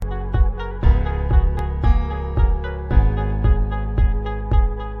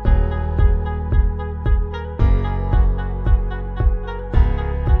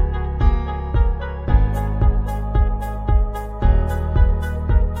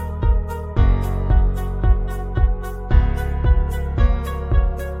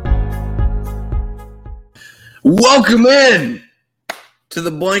Welcome in to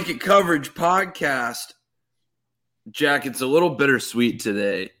the Blanket Coverage Podcast. Jack, it's a little bittersweet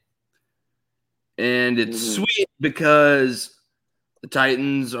today. And it's sweet because the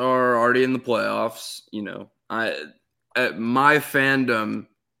Titans are already in the playoffs. You know, my fandom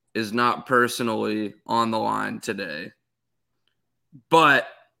is not personally on the line today. But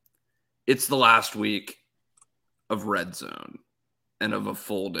it's the last week of Red Zone and of a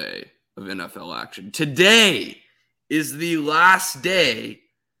full day of NFL action. Today is the last day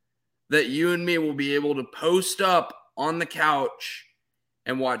that you and me will be able to post up on the couch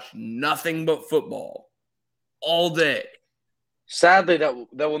and watch nothing but football all day. Sadly, that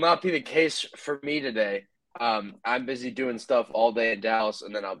will not be the case for me today. I'm busy doing stuff all day in Dallas,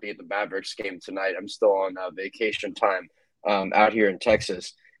 and then I'll be at the Mavericks game tonight. I'm still on vacation time out here in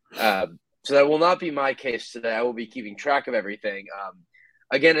Texas. So that will not be my case today. I will be keeping track of everything.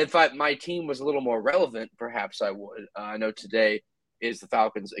 Again, if my team was a little more relevant, perhaps I would. I know today is the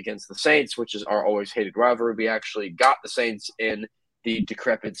Falcons against the Saints, which is our always hated rivalry. We actually got the Saints in the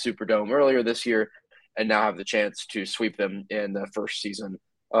decrepit Superdome earlier this year and now have the chance to sweep them in the first season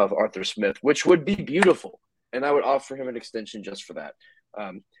of Arthur Smith, which would be beautiful. And I would offer him an extension just for that.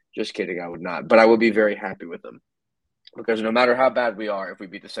 Just kidding, I would not. But I would be very happy with them. Because no matter how bad we are, if we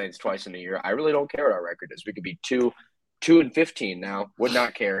beat the Saints twice in a year, I really don't care what our record is. We could be 2-15 now. Would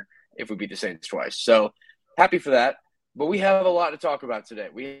not care if we beat the Saints twice. So happy for that. But we have a lot to talk about today.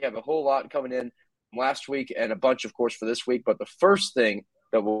 We have a whole lot coming in last week and a bunch, of course, for this week. But the first thing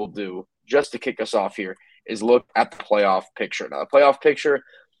that we'll do just to kick us off here is look at the playoff picture. Now, the playoff picture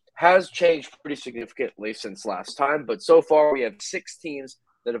has changed pretty significantly since last time. But so far, we have 6 teams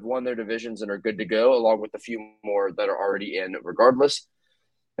that have won their divisions and are good to go, along with a few more that are already in regardless.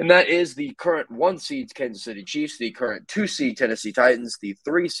 And that is the current 1 seed Kansas City Chiefs, the current 2 seed Tennessee Titans, the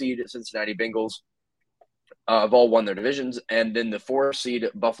 3 seed Cincinnati Bengals have all won their divisions. And then the 4 seed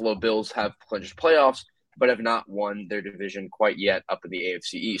Buffalo Bills have clinched playoffs, but have not won their division quite yet up in the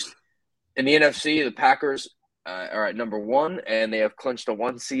AFC East. In the NFC, the Packers are at number 1, and they have clinched a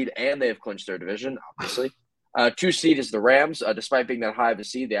 1 seed, and they have clinched their division, obviously. 2 seed is the Rams. Despite being that high of a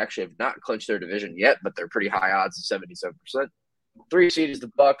seed, they actually have not clinched their division yet, but they're pretty high odds at 77%. 3 seed is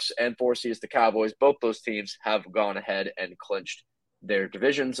the Bucks, and 4 seed is the Cowboys. Both those teams have gone ahead and clinched their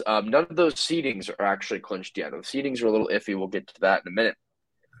divisions. None of those seedings are actually clinched yet. The seedings are a little iffy. We'll get to that in a minute.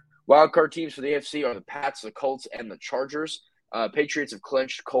 Wildcard teams for the AFC are the Pats, the Colts, and the Chargers. Patriots have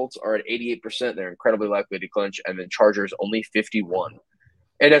clinched. Colts are at 88%. They're incredibly likely to clinch. And then Chargers only 51%.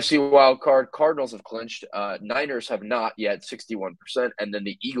 NFC wildcard, Cardinals have clinched. Niners have not yet, 61%. And then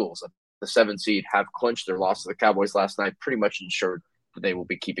the Eagles, the 7 seed, have clinched their loss to the Cowboys last night, pretty much ensured that they will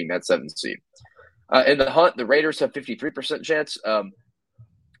be keeping that 7 seed. In the hunt, the Raiders have 53% chance.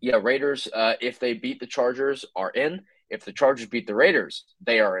 Raiders, if they beat the Chargers, are in. If the Chargers beat the Raiders,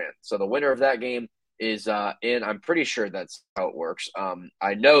 they are in. So the winner of that game is in. I'm pretty sure that's how it works.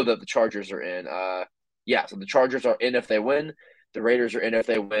 I know that the Chargers are in. So the Chargers are in if they win. The Raiders are in if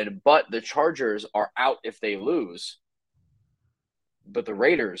they win. But the Chargers are out if they lose. But the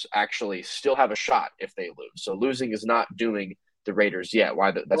Raiders actually still have a shot if they lose. So losing is not doing the Raiders yet.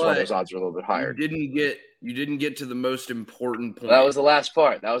 That's why those odds are a little bit higher. You didn't get to the most important point. That was the last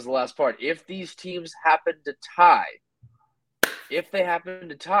part. If these teams happen to tie,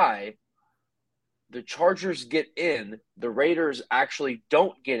 the Chargers get in. The Raiders actually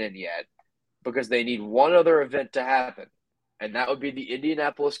don't get in yet because they need one other event to happen, and that would be the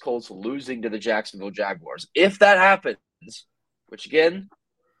Indianapolis Colts losing to the Jacksonville Jaguars. If that happens, which again,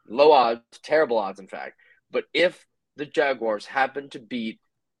 low odds, terrible odds in fact, but if the Jaguars happen to beat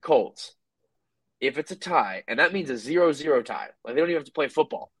Colts, if it's a tie, and that means a 0-0 tie, like they don't even have to play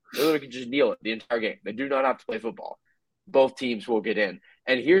football. They literally can just kneel it the entire game. They do not have to play football. Both teams will get in.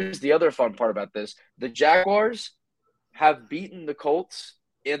 And here's the other fun part about this. The Jaguars have beaten the Colts.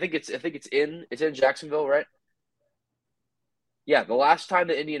 I think it's in Jacksonville, right? Yeah, the last time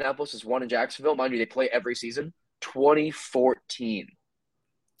that Indianapolis has won in Jacksonville, mind you, they play every season, 2014.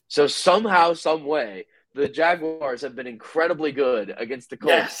 So somehow, some way, the Jaguars have been incredibly good against the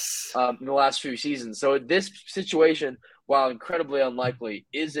Colts in the last few seasons. So this situation, while incredibly unlikely,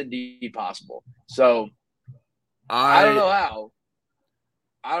 is indeed possible. So I don't know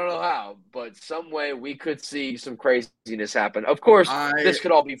how, but some way we could see some craziness happen. Of course, this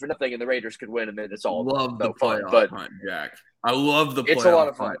could all be for nothing, and the Raiders could win, and then it's all the playoff hunt, Jack. I love the playoff It's a lot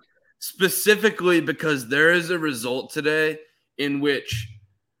of fun. Specifically because there is a result today in which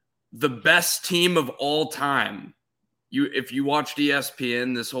the best team of all time, if you watched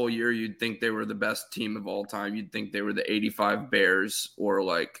ESPN this whole year, you'd think they were the best team of all time. You'd think they were the 85 Bears or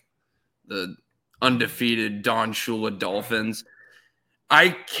like the undefeated Don Shula Dolphins. I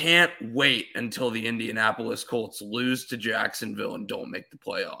can't wait until the Indianapolis Colts lose to Jacksonville and don't make the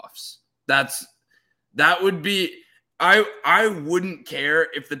playoffs. That would be I wouldn't care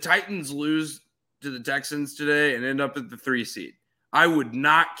if the Titans lose to the Texans today and end up at the 3 seed. I would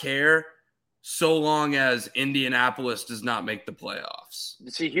not care so long as Indianapolis does not make the playoffs.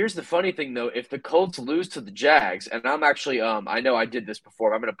 See, here's the funny thing, though. If the Colts lose to the Jags, and I'm actually, I know I did this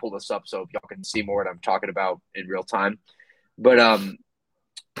before. I'm going to pull this up so y'all can see more what I'm talking about in real time. But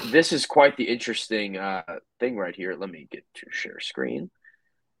this is quite the interesting thing right here. Let me get to share screen.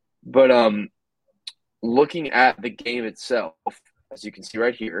 But looking at the game itself, as you can see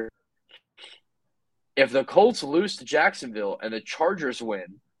right here, if the Colts lose to Jacksonville and the Chargers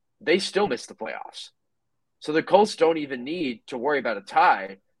win, they still miss the playoffs. So the Colts don't even need to worry about a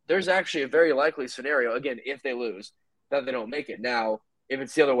tie. There's actually a very likely scenario, again, if they lose, that they don't make it. Now, if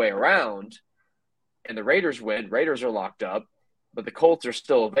it's the other way around and the Raiders win, Raiders are locked up, but the Colts are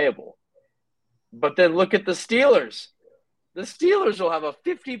still available. But then look at the Steelers. The Steelers will have a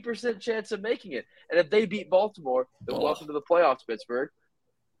 50% chance of making it. And if they beat Baltimore, then welcome to the playoffs, Pittsburgh.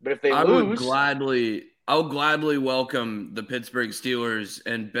 But if they lose, I'll gladly welcome the Pittsburgh Steelers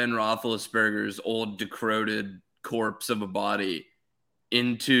and Ben Roethlisberger's old decrepit corpse of a body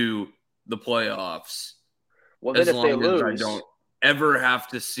into the playoffs. Well, then as if long they as lose, I don't ever have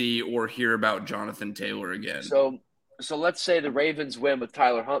to see or hear about Jonathan Taylor again. So let's say the Ravens win with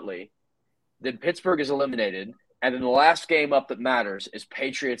Tyler Huntley, then Pittsburgh is eliminated, and then the last game up that matters is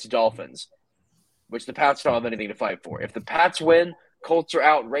Patriots-Dolphins, which the Pats don't have anything to fight for. If the Pats win, Colts are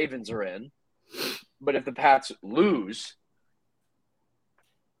out, Ravens are in. But if the Pats lose,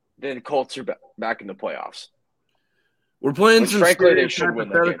 then Colts are back in the playoffs. We're playing some frankly they should win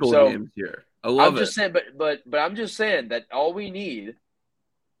that game. So games here. I love just saying, but I'm just saying that all we need.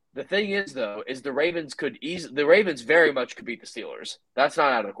 The thing is, though, is the Ravens very much could beat the Steelers. That's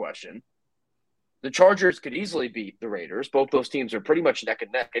not out of the question. The Chargers could easily beat the Raiders. Both those teams are pretty much neck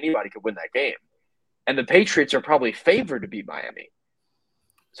and neck. Anybody could win that game. And the Patriots are probably favored to beat Miami.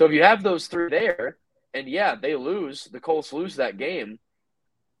 So if you have those three there, and yeah, they lose, the Colts lose that game,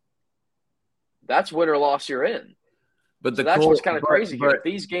 that's win or loss you're in. But so that's what's kind of crazy here. If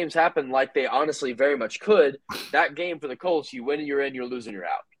these games happen like they honestly very much could, that game for the Colts, you win, you're in, you're losing, you're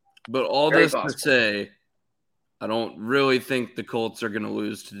out. But all very this possible. To say, I don't really think the Colts are going to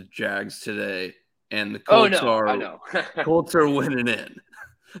lose to the Jags today, and the Colts Colts are winning in.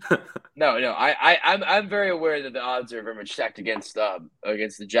 No, I'm very aware that the odds are very much stacked against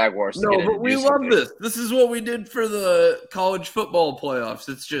the Jaguars. No, but we love this. This is what we did for the college football playoffs.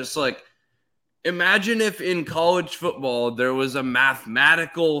 It's just like, imagine if in college football there was a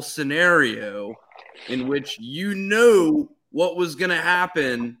mathematical scenario in which you knew what was going to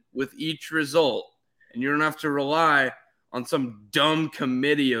happen with each result, and you don't have to rely on some dumb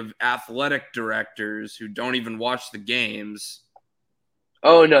committee of athletic directors who don't even watch the games.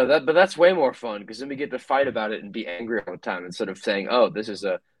 Oh, no, but that's way more fun because then we get to fight about it and be angry all the time instead of saying, oh, this is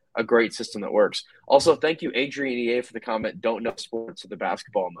a great system that works. Also, thank you, Adrian EA, for the comment, don't know sports with the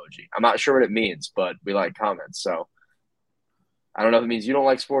basketball emoji. I'm not sure what it means, but we like comments. So I don't know if it means you don't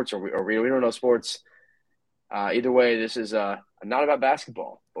like sports or we don't know sports. Either way, this is not about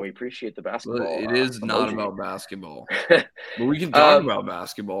basketball, but we appreciate the basketball. Well, it is not about basketball, but we can talk about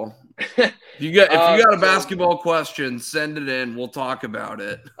basketball. If you got a basketball question, send it in. We'll talk about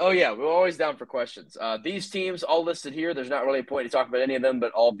it. Oh yeah, we're always down for questions. These teams all listed here. There's not really a point to talk about any of them,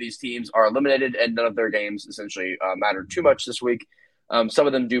 but all of these teams are eliminated, and none of their games essentially matter too much this week. Some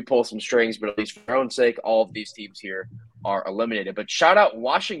of them do pull some strings, but at least for their own sake, all of these teams here are eliminated. But shout out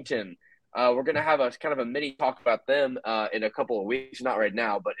Washington. We're going to have a kind of a mini talk about them in a couple of weeks, not right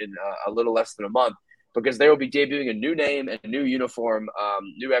now, but in a little less than a month, because they will be debuting a new name and a new uniform,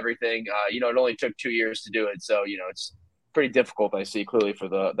 new everything. It only took 2 years to do it, so, it's pretty difficult, I see, clearly for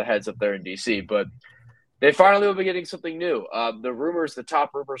the heads up there in D.C., but they finally will be getting something new. The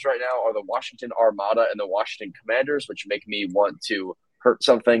top rumors right now are the Washington Armada and the Washington Commanders, which make me want to hurt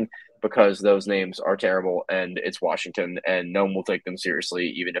something, because those names are terrible and it's Washington and no one will take them seriously,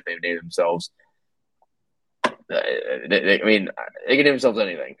 even if they've named themselves. They can name themselves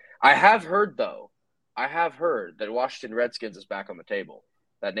anything. I have heard that Washington Redskins is back on the table.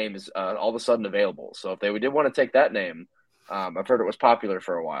 That name is all of a sudden available. So if they did want to take that name, I've heard it was popular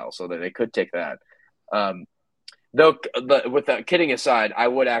for a while, so that they could take that. Though, with that kidding aside, I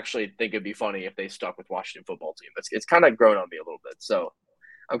would actually think it'd be funny if they stuck with Washington football team. It's kind of grown on me a little bit. So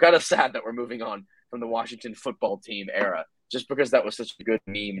I'm kind of sad that we're moving on from the Washington football team era, just because that was such a good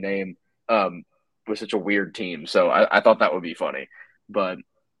meme name with such a weird team. So I thought that would be funny. But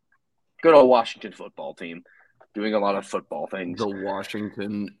Good old Washington football team doing a lot of football things. The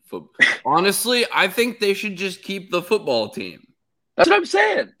Washington football. Honestly, I think they should just keep the football team. That's what I'm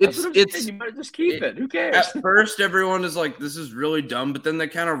saying. You might just keep it. Who cares? At first, everyone is like, this is really dumb, but then they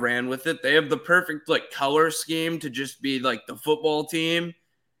kind of ran with it. They have the perfect color scheme to just be like the football team.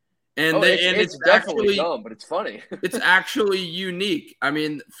 And it's definitely actually dumb, but it's funny. It's actually unique. I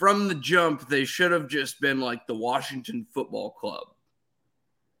mean, from the jump, they should have just been like the Washington Football Club.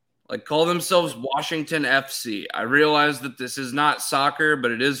 Like, call themselves Washington FC. I realize that this is not soccer,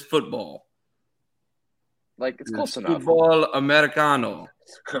 but it is football. Like, it's close enough. Football Americano.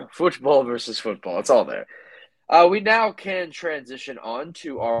 Football versus football. It's all there. We now can transition on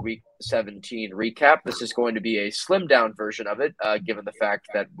to our Week 17 recap. This is going to be a slimmed-down version of it, given the fact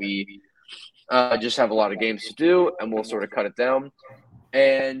that we just have a lot of games to do, and we'll sort of cut it down.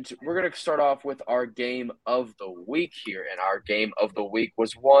 And we're going to start off with our game of the week here. And our game of the week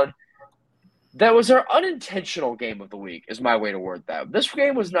was one that was our unintentional game of the week, is my way to word that. This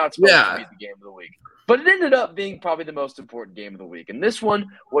game was not supposed to be the game of the week. But it ended up being probably the most important game of the week. And this one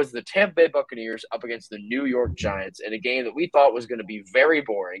was the Tampa Bay Buccaneers up against the New York Giants in a game that we thought was going to be very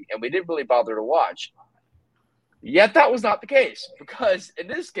boring, and we didn't really bother to watch. Yet that was not the case, because in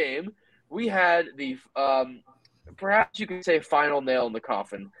this game, we had the perhaps you could say final nail in the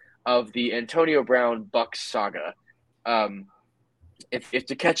coffin of the Antonio Brown Bucs saga. If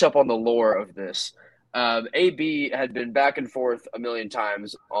to catch up on the lore of this, AB had been back and forth a million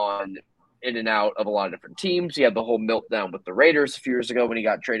times on in and out of a lot of different teams. He had the whole meltdown with the Raiders a few years ago when he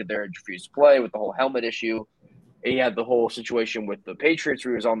got traded there and refused to play with the whole helmet issue. He had the whole situation with the Patriots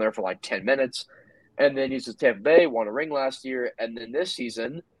where he was on there for like 10 minutes. And then he's with Tampa Bay, won a ring last year. And then this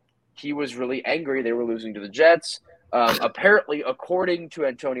season, he was really angry. They were losing to the Jets. Apparently, according to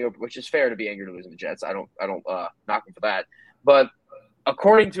Antonio, which is fair to be angry to losing the Jets. I don't knock him for that. But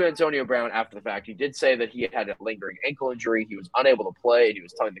according to Antonio Brown, after the fact, he did say that he had a lingering ankle injury. He was unable to play, and he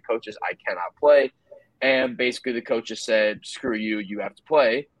was telling the coaches, I cannot play. And basically the coaches said, screw you, you have to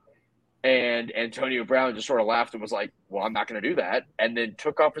play. And Antonio Brown just sort of laughed and was like, well, I'm not going to do that. And then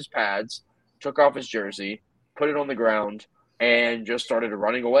took off his pads, took off his jersey, put it on the ground, and just started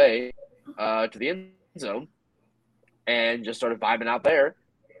running away to the end zone and just started vibing out there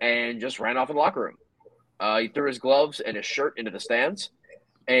and just ran off in the locker room. He threw his gloves and his shirt into the stands,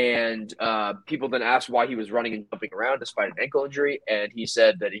 and people then asked why he was running and jumping around despite an ankle injury, and he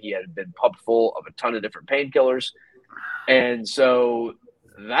said that he had been pumped full of a ton of different painkillers. And so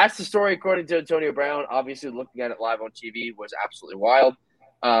that's the story according to Antonio Brown. Obviously, looking at it live on TV was absolutely wild.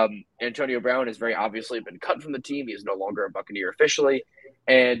 Antonio Brown has very obviously been cut from the team. He is no longer a Buccaneer officially.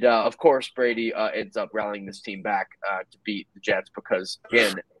 And, of course, Brady ends up rallying this team back to beat the Jets because,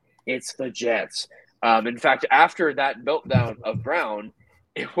 again, it's the Jets. In fact, after that meltdown of Brown,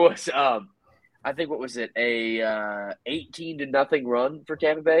 it was, I think, what was it, a 18-0 run for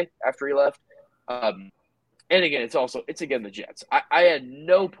Tampa Bay after he left. And again, it's again the Jets. I had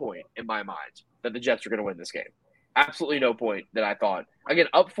no point in my mind that the Jets were going to win this game. Absolutely no point that I thought. Again,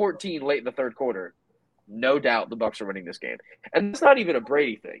 up 14 late in the third quarter, no doubt the Bucs are winning this game. And it's not even a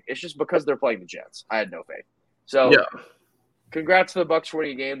Brady thing. It's just because they're playing the Jets. I had no faith. So, congrats to the Bucs for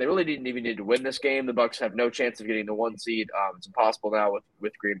winning a game. They really didn't even need to win this game. The Bucs have no chance of getting the 1 seed. It's impossible now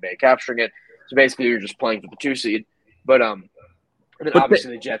with Green Bay capturing it. So basically, you're just playing for the 2 seed. But and then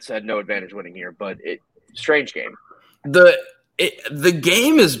obviously the Jets had no advantage winning here. But strange game. The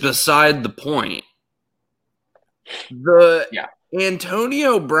game is beside the point. The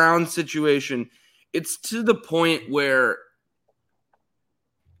Antonio Brown situation, it's to the point where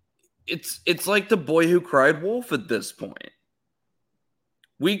it's like the boy who cried wolf at this point.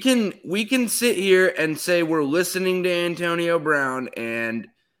 We can sit here and say we're listening to Antonio Brown and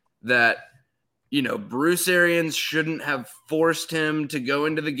that, you know, Bruce Arians shouldn't have forced him to go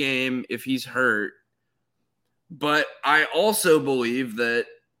into the game if he's hurt. But I also believe that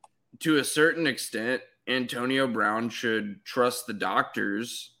to a certain extent, Antonio Brown should trust the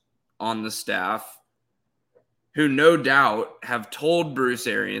doctors on the staff who no doubt have told Bruce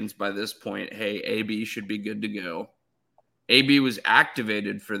Arians by this point, hey, AB should be good to go. AB was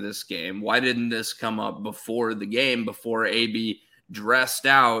activated for this game. Why didn't this come up before the game, before AB dressed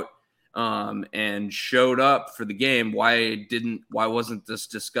out and showed up for the game? Why wasn't this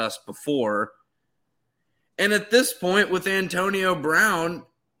discussed before? And at this point with Antonio Brown,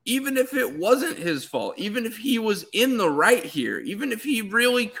 even if it wasn't his fault, even if he was in the right here, even if he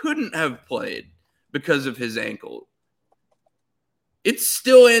really couldn't have played because of his ankle, it's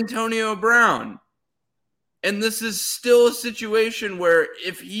still Antonio Brown. And this is still a situation where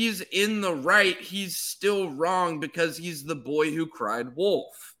if he's in the right, he's still wrong because he's the boy who cried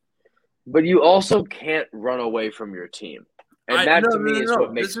wolf. But you also can't run away from your team. And No, that no, to me no, is what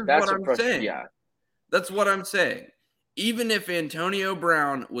no. makes This is what that's a I'm frustrating. saying. Yeah. That's what I'm saying. Even if Antonio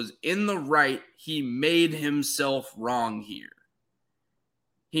Brown was in the right, he made himself wrong here.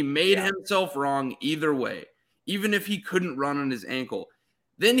 He made himself wrong either way, even if he couldn't run on his ankle.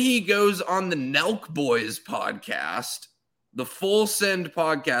 Then he goes on the Nelk Boys podcast, the Full Send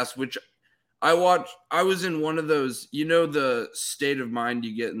podcast, which I watched. I was in one of those, the state of mind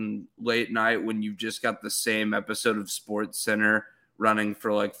you get in late night when you've just got the same episode of Sports Center running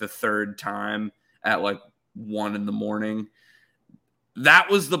for like the third time at like 1 a.m. That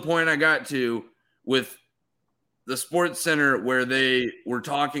was the point I got to with the Sports Center where they were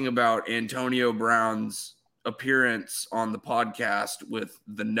talking about Antonio Brown's appearance on the podcast with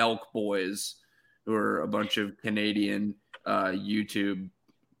the Nelk Boys, who are a bunch of Canadian YouTube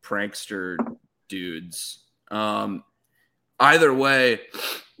prankster dudes. Either way,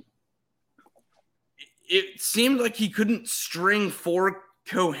 it seemed like he couldn't string 4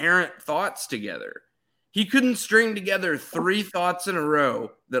 coherent thoughts together. He couldn't string together 3 thoughts in a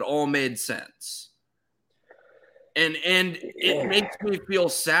row that all made sense. And it makes me feel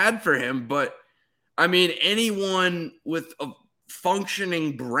sad for him, but I mean, anyone with a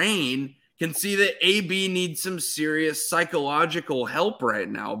functioning brain can see that AB needs some serious psychological help right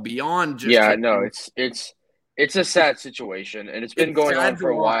now beyond just It's a sad situation, and it's been going on for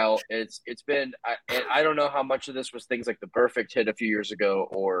a while. It's been I don't know how much of this was things like the perfect hit a few years ago,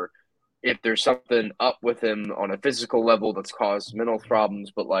 or if there's something up with him on a physical level that's caused mental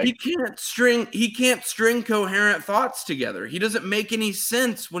problems, but like he can't string coherent thoughts together. He doesn't make any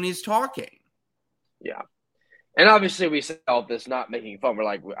sense when he's talking. Yeah. And obviously we say all this not making fun. We're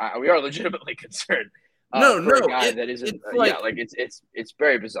like, we are legitimately concerned. For a guy that isn't it's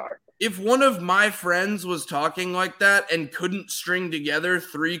very bizarre. If one of my friends was talking like that and couldn't string together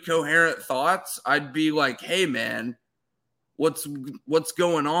 3 coherent thoughts, I'd be like, hey man, what's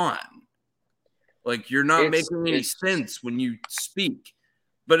going on? Like, you're not making any sense when you speak.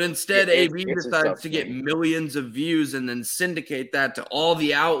 But instead, AB decides to get millions of views and then syndicate that to all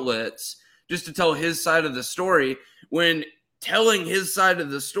the outlets just to tell his side of the story, when telling his side of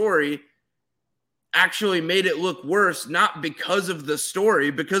the story actually made it look worse, not because of the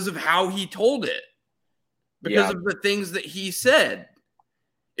story, because of how he told it, because of the things that he said.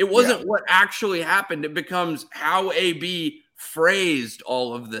 It wasn't what actually happened. It becomes how AB phrased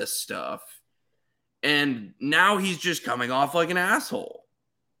all of this stuff. And now he's just coming off like an asshole.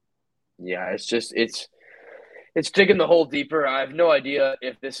 Yeah, it's digging the hole deeper. I have no idea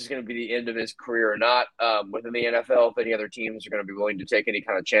if this is going to be the end of his career or not within the NFL, if any other teams are going to be willing to take any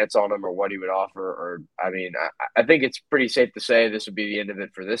kind of chance on him or what he would offer. Or, I mean, I think it's pretty safe to say this would be the end of it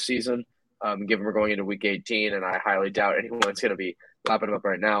for this season, given we're going into Week 18, and I highly doubt anyone's going to be lapping him up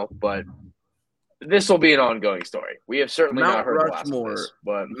right now. But this will be an ongoing story. We have certainly not heard the last of this.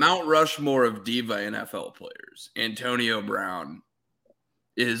 But Mount Rushmore of diva NFL players, Antonio Brown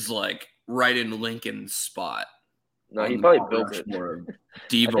is like right in Lincoln's spot. No, he probably built it.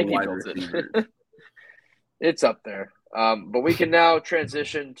 Diva wide receivers. It's up there. But we can now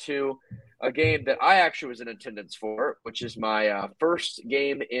transition to a game that I actually was in attendance for, which is my first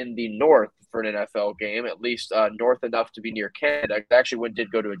game in the North for an NFL game, at least north enough to be near Canada. I actually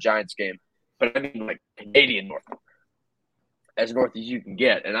did go to a Giants game, but I mean like Canadian North, as north as you can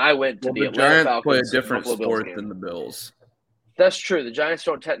get. And I went to the Atlanta Falcons. Play a different sport than the Bills. That's true. The Giants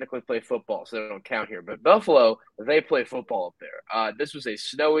don't technically play football, so they don't count here. But Buffalo, they play football up there. This was a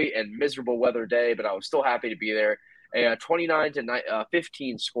snowy and miserable weather day, but I was still happy to be there. A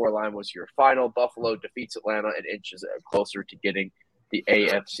 29-15 scoreline was your final. Buffalo defeats Atlanta and inches closer to getting the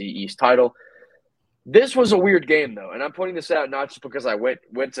AFC East title. This was a weird game, though, and I'm pointing this out not just because I went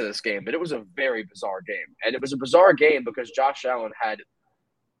to this game, but it was a very bizarre game. And it was a bizarre game because Josh Allen had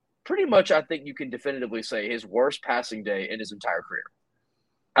pretty much, I think you can definitively say, his worst passing day in his entire career.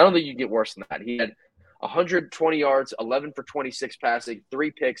 I don't think you can get worse than that. He had 120 yards, 11 for 26 passing,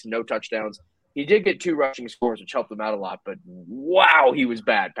 3 picks, no touchdowns. He did get 2 rushing scores, which helped him out a lot, but wow, he was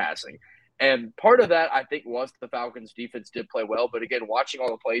bad passing. And part of that, I think, was the Falcons' defense did play well. But again, watching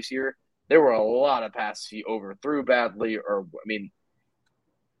all the plays here, there were a lot of passes he overthrew badly.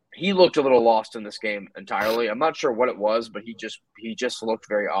 He looked a little lost in this game entirely. I'm not sure what it was, but he just looked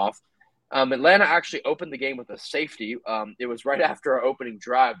very off. Atlanta actually opened the game with a safety. It was right after our opening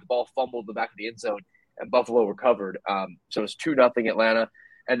drive. The ball fumbled in the back of the end zone, and Buffalo recovered. So it was 2-0 Atlanta.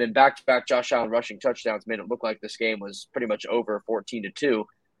 And then back-to-back Josh Allen rushing touchdowns made it look like this game was pretty much over 14-2.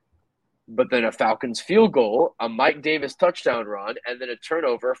 But then a Falcons field goal, a Mike Davis touchdown run, and then a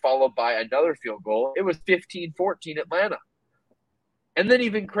turnover followed by another field goal. It was 15-14 Atlanta. And then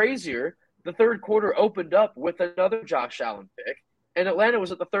even crazier, the third quarter opened up with another Josh Allen pick, and Atlanta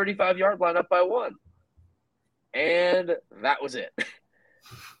was at the 35-yard line up by 1. And that was it.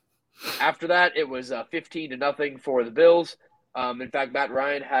 After that, it was 15-0 for the Bills. In fact, Matt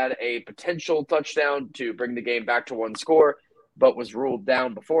Ryan had a potential touchdown to bring the game back to 1 score, but was ruled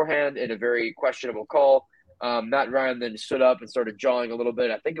down beforehand in a very questionable call. Matt Ryan then stood up and started jawing a little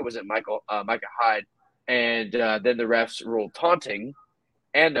bit. I think it was at Micah Hyde. And then the refs ruled taunting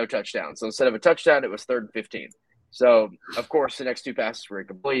and no touchdown. So instead of a touchdown, it was 3rd and 15. So, of course, the next 2 passes were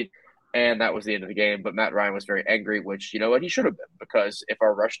incomplete, and that was the end of the game. But Matt Ryan was very angry, which, you know what, he should have been, because if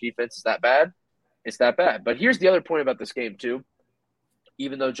our rush defense is that bad, it's that bad. But here's the other point about this game, too.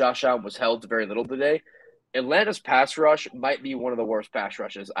 Even though Josh Allen was held to very little today, Atlanta's pass rush might be one of the worst pass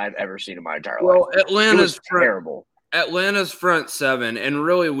rushes I've ever seen in my entire life. Well, Atlanta's terrible. Atlanta's front 7, and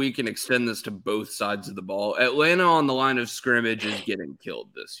really we can extend this to both sides of the ball. Atlanta on the line of scrimmage is getting killed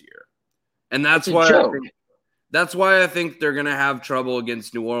this year. And that's why I think they're going to have trouble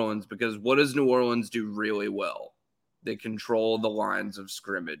against New Orleans, because what does New Orleans do really well? They control the lines of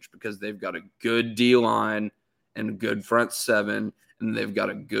scrimmage because they've got a good D-line and a good front 7, and they've got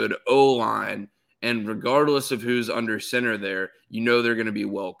a good O-line. And regardless of who's under center there, you know they're going to be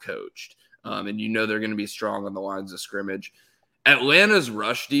well coached. And you know they're going to be strong on the lines of scrimmage. Atlanta's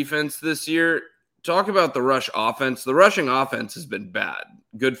rush defense this year, talk about the rush offense. The rushing offense has been bad,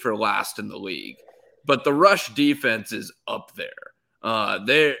 good for last in the league. But the rush defense is up there.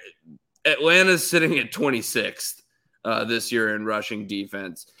 Atlanta's sitting at 26th this year in rushing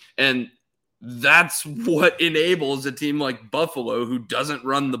defense. And that's what enables a team like Buffalo, who doesn't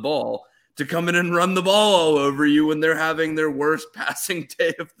run the ball, to come in and run the ball all over you when they're having their worst passing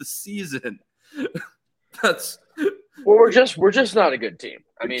day of the season. We're just not a good team.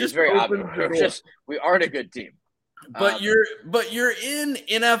 I mean, it's very obvious. We aren't a good team. But you're in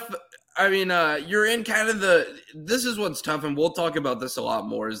NFL. I mean, you're in kind of this is what's tough, and we'll talk about this a lot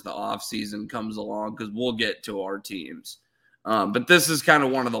more as the off season comes along, because we'll get to our teams. But this is kind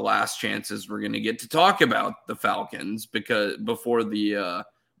of one of the last chances we're going to get to talk about the Falcons, because before the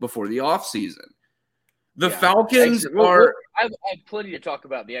off season, Falcons are. I have plenty to talk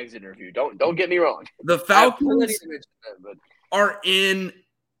about in the exit interview. Don't get me wrong. The Falcons are in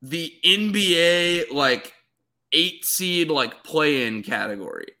the NBA 8 seed play-in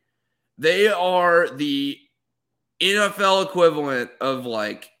category. They are the NFL equivalent of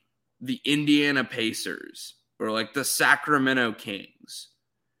the Indiana Pacers or the Sacramento Kings,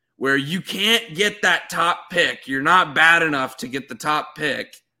 where you can't get that top pick. You're not bad enough to get the top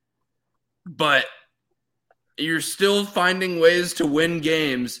pick, but you're still finding ways to win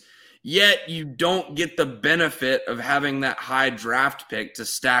games, yet you don't get the benefit of having that high draft pick to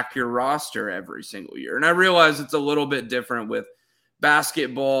stack your roster every single year. And I realize it's a little bit different with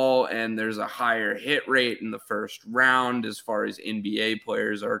basketball, and there's a higher hit rate in the first round as far as NBA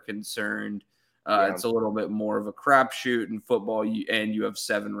players are concerned. It's a little bit more of a crapshoot in football, and you have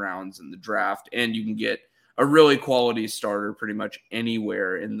 7 rounds in the draft, and you can get a really quality starter pretty much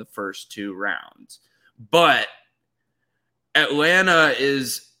anywhere in the first 2 rounds. But Atlanta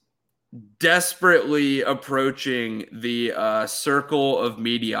is desperately approaching the circle of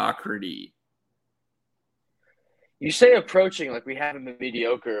mediocrity. You say approaching like we haven't been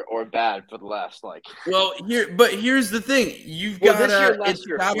mediocre or bad for the last Well, here's the thing: it's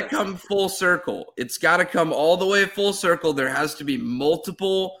got to come full circle. It's got to come all the way full circle. There has to be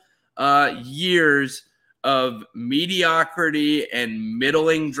multiple years of mediocrity and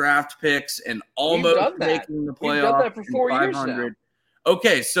middling draft picks and almost making the playoffs. We've done that for 4 years now.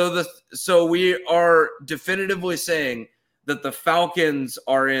 Okay, so we are definitively saying that the Falcons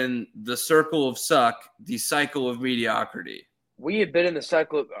are in the circle of suck, the cycle of mediocrity. We have been in the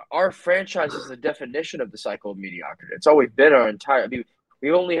cycle. Our franchise is the definition of the cycle of mediocrity. It's always been our entire. I mean,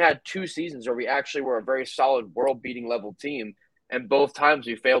 we only had 2 seasons where we actually were a very solid world-beating level team, and both times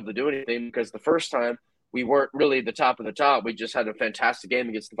we failed to do anything because the first time we weren't really the top of the top. We just had a fantastic game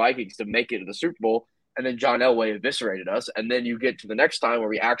against the Vikings to make it to the Super Bowl, and then John Elway eviscerated us. And then you get to the next time where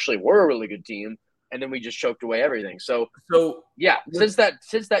we actually were a really good team, and then we just choked away everything. So yeah, since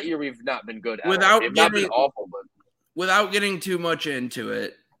that year we've not been good. We've not been awful, but without getting too much into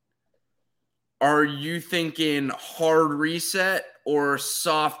it, are you thinking hard reset or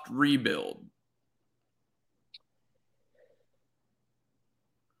soft rebuild?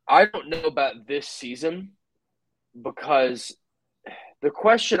 I don't know about this season because the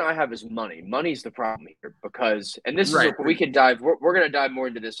question I have is money. Money's the problem here because, and this is where we can dive. We're going to dive more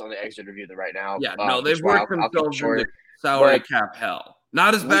into this on the exit interview right now. Yeah, no, they've worked themselves into salary cap hell.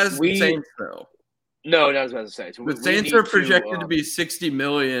 Not as bad as the Saints, though. No, not as bad as the Saints. The Saints are projected to be $60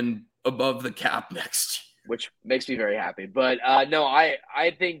 million above the cap next year. Which makes me very happy. But no, I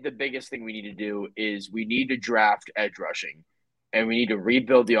think the biggest thing we need to do is we need to draft edge rushing, and we need to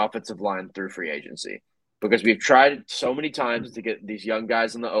rebuild the offensive line through free agency, because we've tried so many times to get these young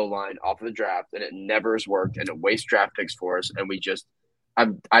guys on the O line off of the draft, and it never has worked, and it wastes draft picks for us, and we just I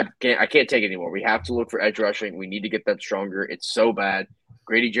can't take it anymore. We have to look for edge rushing. We need to get that stronger. It's so bad.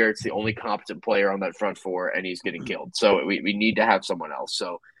 Grady Jarrett's the only competent player on that front four, and he's getting killed. So we need to have someone else.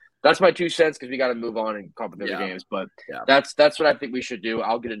 So that's my 2 cents, because we got to move on and cover the other games. But that's what I think we should do.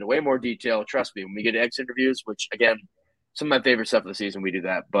 I'll get into way more detail. Trust me, when we get to X interviews, which, again, some of my favorite stuff of the season, we do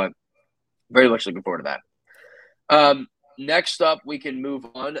that. But very much looking forward to that. Next up, we can move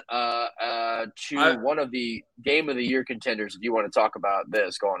on to one of the Game of the Year contenders. If you want to talk about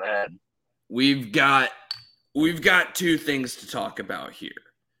this, go on ahead. We've got 2 things to talk about here,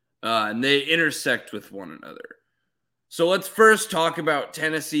 and they intersect with one another. So let's first talk about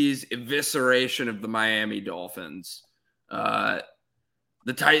Tennessee's evisceration of the Miami Dolphins. The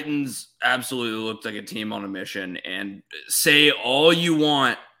Titans absolutely looked like a team on a mission, and say all you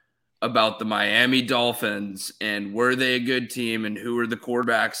want about the Miami Dolphins and were they a good team and who were the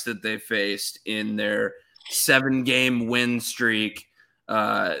quarterbacks that they faced in their 7-game win streak.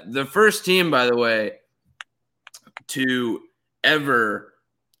 The first team, by the way, to ever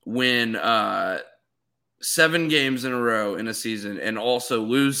win 7 games in a row in a season and also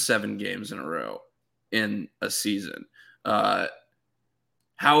lose 7 games in a row in a season.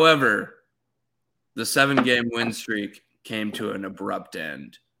 However, the 7-game win streak came to an abrupt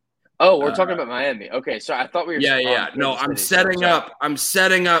end. Oh, we're talking about Miami. Okay, so I thought we were. Yeah. No, I'm setting up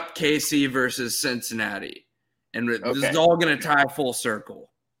KC versus Cincinnati, and this is all going to tie full circle.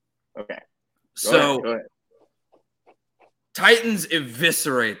 Okay. Go ahead. Titans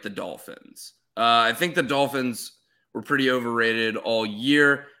eviscerate the Dolphins. I think the Dolphins were pretty overrated all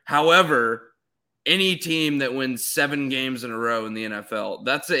year. However, any team that wins 7 games in a row in the NFL,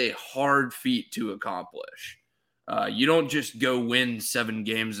 that's a hard feat to accomplish. You don't just go win 7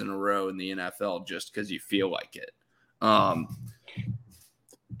 games in a row in the NFL just because you feel like it.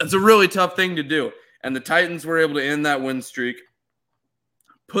 It's a really tough thing to do. And the Titans were able to end that win streak,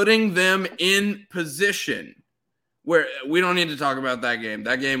 putting them in position where we don't need to talk about that game.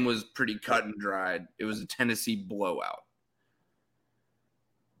 That game was pretty cut and dried. It was a Tennessee blowout.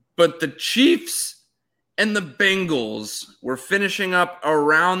 But the Chiefs and the Bengals were finishing up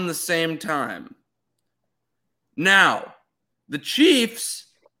around the same time. Now, the Chiefs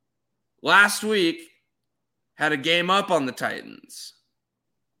last week had a game up on the Titans.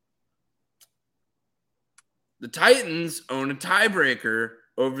 The Titans own a tiebreaker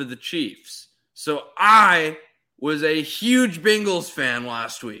over the Chiefs. So I was a huge Bengals fan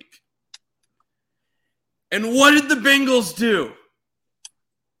last week. And what did the Bengals do?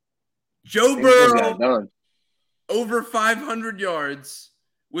 Joe Burrow, over 500 yards,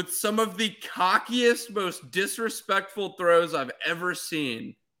 with some of the cockiest, most disrespectful throws I've ever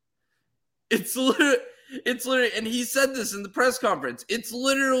seen. It's literally, and he said this in the press conference, it's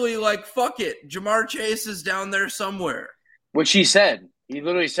literally like, fuck it, Ja'Marr Chase is down there somewhere. Which he said. He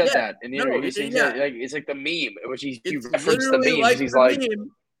literally said that in the interview. It's like the meme, which he referenced the meme. Like he's the like,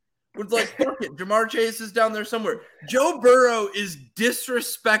 meme. It's like, fuck it, Ja'Marr Chase is down there somewhere. Joe Burrow is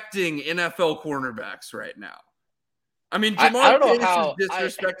disrespecting NFL cornerbacks right now. I mean, Ja'Marr Chase is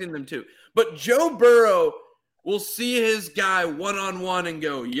disrespecting them too. But Joe Burrow will see his guy one-on-one and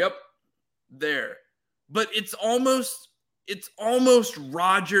go, yep, there. But it's almost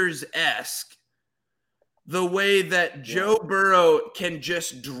Rodgers-esque the way that Joe Burrow can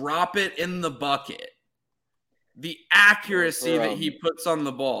just drop it in the bucket. The accuracy that he puts on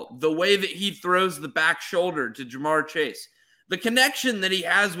the ball, the way that he throws the back shoulder to Ja'Marr Chase, the connection that he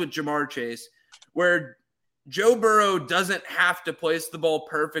has with Ja'Marr Chase, where Joe Burrow doesn't have to place the ball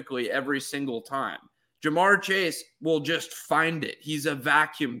perfectly every single time. Ja'Marr Chase will just find it. He's a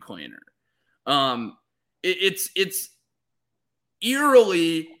vacuum cleaner. It's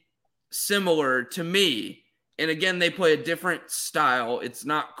eerily similar to me. And again, they play a different style. It's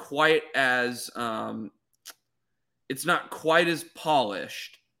not quite as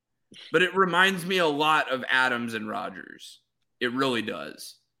polished, but it reminds me a lot of Adams and Rodgers. It really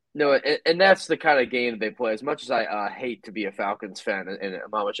does. No, and that's the kind of game they play. As much as I hate to be a Falcons fan and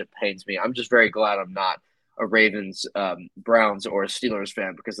how much it pains me, I'm just very glad I'm not a Ravens, Browns, or a Steelers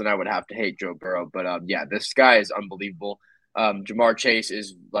fan, because then I would have to hate Joe Burrow. But yeah, this guy is unbelievable. Ja'Marr Chase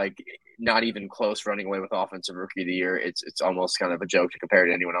is like not even close running away with Offensive Rookie of the Year. It's almost kind of a joke to compare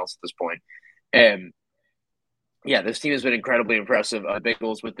to anyone else at this point. And yeah, this team has been incredibly impressive.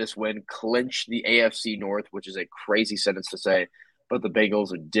 Bengals with this win clinch the AFC North, which is a crazy sentence to say. but the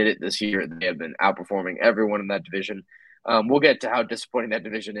Bengals did it this year. They have been outperforming everyone in that division. We'll get to how disappointing that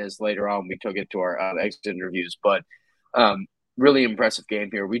division is later on. We can get to our exit interviews, but really impressive game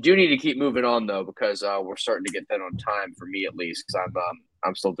here. We do need to keep moving on though, because we're starting to get that on time for me at least, because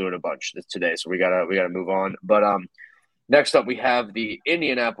I'm still doing a bunch today, so we gotta move on. But next up we have the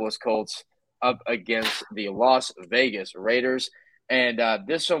Indianapolis Colts up against the Las Vegas Raiders. And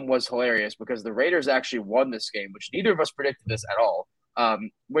this one was hilarious because the Raiders actually won this game, which neither of us predicted this at all.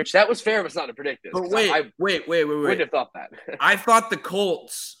 Which that was fair of us not to predict this. But wait. Wouldn't have thought that. I thought the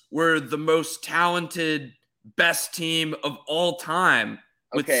Colts were the most talented, best team of all time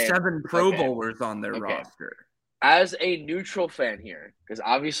with 7 Pro Bowlers on their roster. As a neutral fan here, because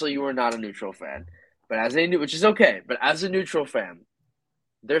obviously you are not a neutral fan, but which is okay, but as a neutral fan,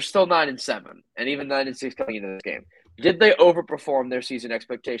 they're still 9-7, and even 9-6 coming into this game. Did they overperform their season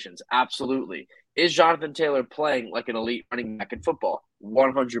expectations? Absolutely. Is Jonathan Taylor playing like an elite running back in football?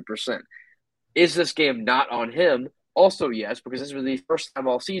 100%. Is this game not on him? Also, yes, because this was the first time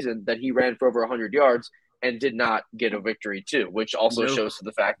all season that he ran for over 100 yards and did not get a victory too, which also shows to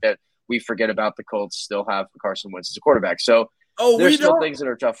the fact that we forget about the Colts still have Carson Wentz as a quarterback. So there's still things that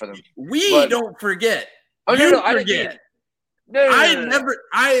are tough for them. We don't forget. Oh, you no, forget. No,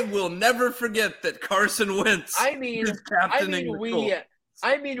 I will never forget that Carson Wentz is captaining the Colts.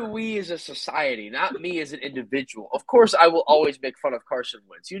 I mean we as a society, not me as an individual. Of course, I will always make fun of Carson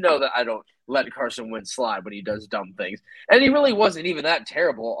Wentz. You know that I don't let Carson Wentz slide when he does dumb things. And he really wasn't even that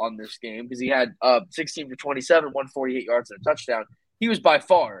terrible on this game because he had 16 for 27, 148 yards and a touchdown. He was by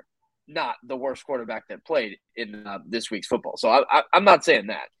far not the worst quarterback that played in this week's football. So I'm not saying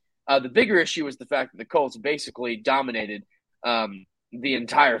that. The bigger issue was the fact that the Colts basically dominated the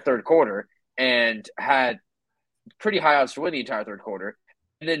entire third quarter and had pretty high odds to win the entire third quarter,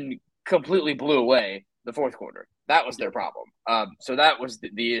 and then completely blew away the fourth quarter. That was their problem. So that was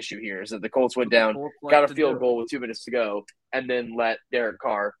the issue here, is that the Colts went down, got a field goal with 2 minutes to go, and then let Derek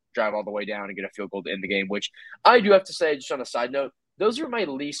Carr drive all the way down and get a field goal to end the game, which I do have to say, just on a side note, those are my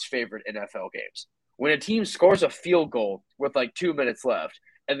least favorite NFL games. When a team scores a field goal with like 2 minutes left,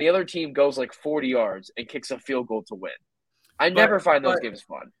 and the other team goes like 40 yards and kicks a field goal to win. I never find those games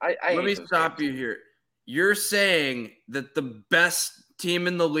fun. Let me stop you here. You're saying that the best team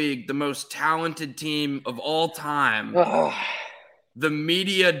in the league, the most talented team of all time, the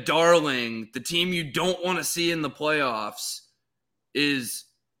media darling, the team you don't want to see in the playoffs, is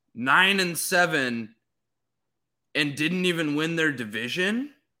 9-7 and didn't even win their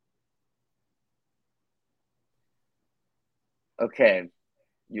division? Okay.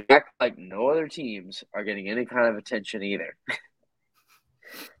 You act like no other teams are getting any kind of attention either.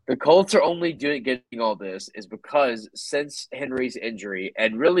 The Colts are only getting all this is because since Henry's injury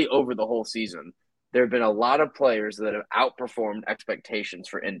and really over the whole season, there have been a lot of players that have outperformed expectations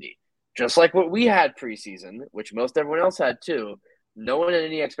for Indy. Just like what we had preseason, which most everyone else had too, no one had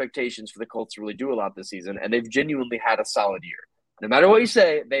any expectations for the Colts to really do a lot this season, and they've genuinely had a solid year. No matter what you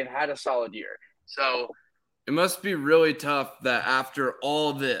say, they've had a solid year. So it must be really tough that after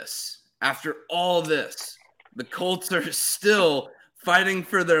all this, the Colts are still fighting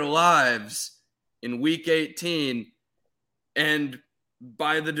for their lives in Week 18, and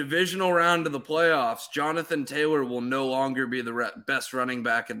by the divisional round of the playoffs, Jonathan Taylor will no longer be the best running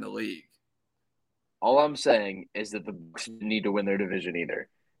back in the league. All I'm saying is that the Bucs need to win their division either.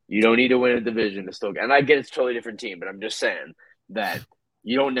 You don't need to win a division to still – and I get it's a totally different team, but I'm just saying that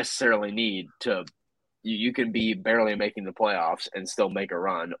you don't necessarily need to – you can be barely making the playoffs and still make a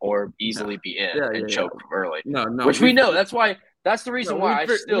run or easily be in and choke early. No. Which we know. That's why – that's the reason why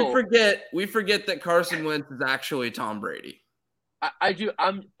we forget that Carson Wentz is actually Tom Brady. I do.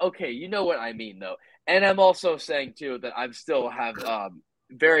 I'm okay. You know what I mean, though, and I'm also saying too that I still have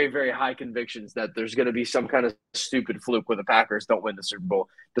very, very high convictions that there's going to be some kind of stupid fluke where the Packers don't win the Super Bowl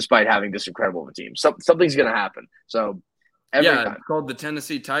despite having this incredible of a team. Something's going to happen. So every time. It's called the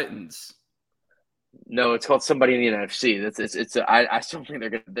Tennessee Titans. No, it's called somebody in the NFC. I still think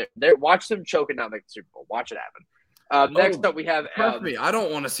they're going to watch them choke and not make the Super Bowl. Watch it happen. Next up, we have. Trust me, I don't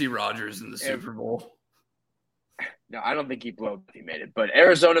want to see Rodgers in the Super Bowl. No, I don't think he blew up if he made it. But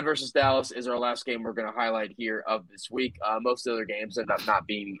Arizona versus Dallas is our last game we're going to highlight here of this week. Most of the other games end up not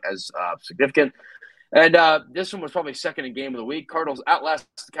being as significant. And this one was probably second in game of the week. Cardinals outlast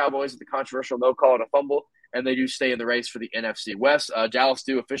the Cowboys with the controversial no call and a fumble, and they do stay in the race for the NFC West. Dallas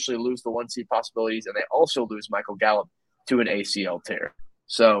do officially lose the 1-seed possibilities, and they also lose Michael Gallup to an ACL tear.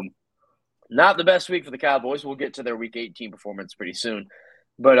 So not the best week for the Cowboys. We'll get to their Week 18 performance pretty soon.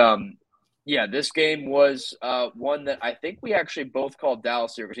 But, yeah, this game was one that I think we actually both called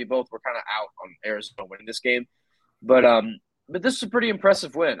Dallas here because we both were kind of out on Arizona winning this game. But, but this is a pretty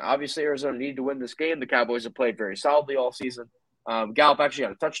impressive win. Obviously, Arizona needed to win this game. The Cowboys have played very solidly all season. Gallup actually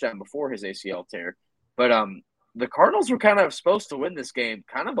got a touchdown before his ACL tear. But the Cardinals were kind of supposed to win this game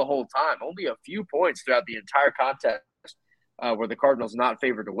kind of the whole time. Only a few points throughout the entire contest where the Cardinals not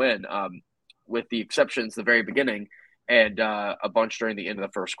favored to win, with the exceptions the very beginning and a bunch during the end of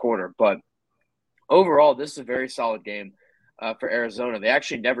the first quarter. But overall, this is a very solid game for Arizona. They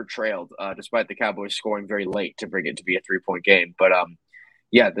actually never trailed, despite the Cowboys scoring very late to bring it to be a 3-point game. But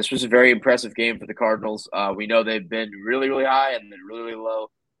yeah, this was a very impressive game for the Cardinals. We know they've been really, really high and then really, really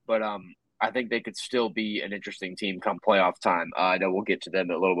low, but I think they could still be an interesting team come playoff time. I know we'll get to them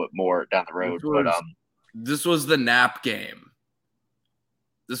a little bit more down the road, this was the nap game.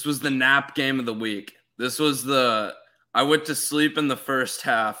 This was the nap game of the week. I went to sleep in the first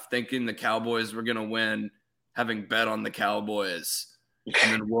half thinking the Cowboys were going to win, having bet on the Cowboys,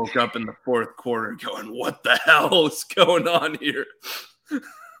 and then woke up in the fourth quarter going, what the hell is going on here?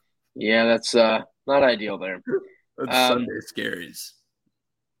 Yeah, that's not ideal there. That's Sunday scaries.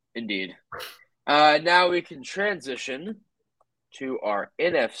 Indeed. Now we can transition to our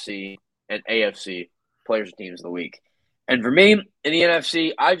NFC and AFC players and teams of the week. And for me, in the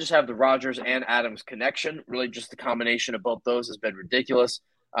NFC, I just have the Rodgers and Adams connection. Really, just the combination of both those has been ridiculous.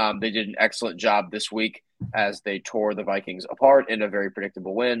 They did an excellent job this week as they tore the Vikings apart in a very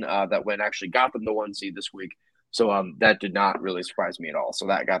predictable win. That win actually got them the 1 seed this week. So that did not really surprise me at all. So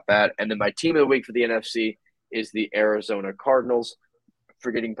that got that. And then my team of the week for the NFC is the Arizona Cardinals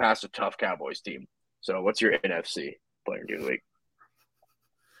for getting past a tough Cowboys team. So what's your NFC player of the week?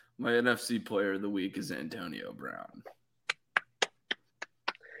 My NFC player of the week is Antonio Brown.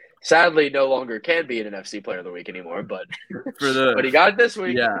 Sadly, no longer can be an NFC player of the week anymore, but but he got it this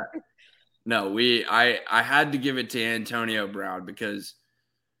week. Yeah. No, I had to give it to Antonio Brown because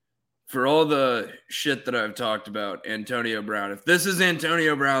for all the shit that I've talked about, Antonio Brown, if this is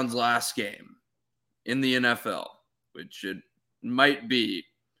Antonio Brown's last game in the NFL, which it might be,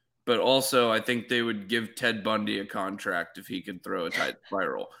 but also I think they would give Ted Bundy a contract if he could throw a tight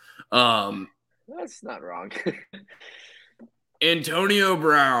spiral. That's not wrong. Antonio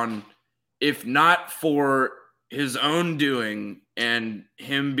Brown, if not for his own doing and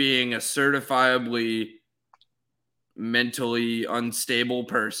him being a certifiably mentally unstable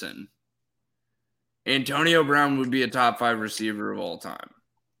person, Antonio Brown would be a top 5 receiver of all time.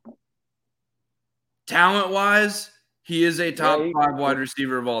 Talent-wise, he is a top 5 wide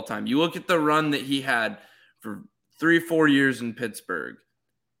receiver of all time. You look at the run that he had for 3-4 years in Pittsburgh.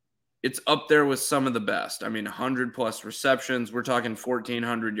 It's up there with some of the best. I mean, 100-plus receptions. We're talking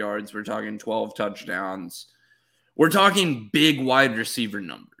 1,400 yards. We're talking 12 touchdowns. We're talking big wide receiver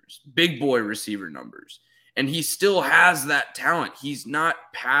numbers, big boy receiver numbers. And he still has that talent. He's not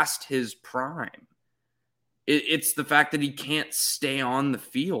past his prime. It's the fact that he can't stay on the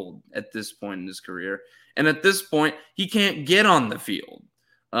field at this point in his career. And at this point, he can't get on the field.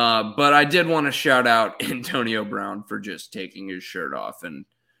 But I did want to shout out Antonio Brown for just taking his shirt off and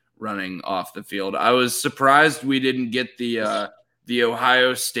running off the field. I was surprised we didn't get the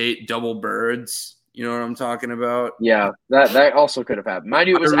Ohio State double birds. You know what I'm talking about? Yeah, that also could have happened. Mind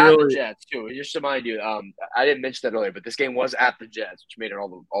you, it was at the Jets too. Just to mind you, I didn't mention that earlier, but this game was at the Jets, which made it all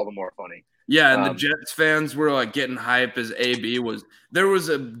the more funny. Yeah, and the Jets fans were like getting hype as AB was. There was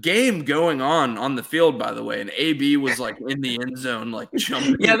a game going on the field, by the way, and AB was like in the end zone, like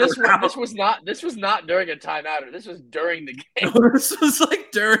jumping. Yeah, this was not during a timeout. This was during the game. This was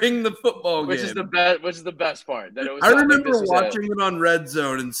like during the football game, which is the best part. That it was. I remember watching it on Red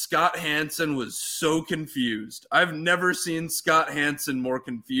Zone, and Scott Hansen was so confused. I've never seen Scott Hansen more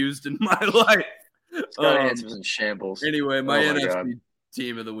confused in my life. Scott Hansen was in shambles. Anyway, my NFC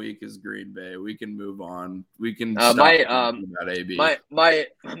team of the week is Green Bay. We can move on. We can stop about AB. My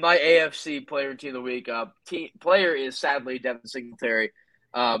AFC player team of the week player is sadly Devin Singletary,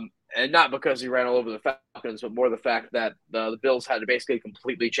 and not because he ran all over the Falcons, but more the fact that the Bills had to basically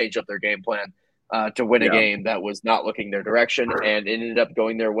completely change up their game plan to win a game that was not looking their direction, and it ended up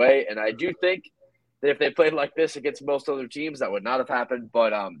going their way. And I do think that if they played like this against most other teams, that would not have happened.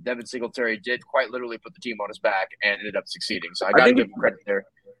 But Devin Singletary did quite literally put the team on his back and ended up succeeding. So I got to give him credit there.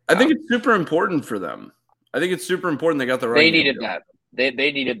 I think it's super important for them. I think it's super important they got the right. They needed that.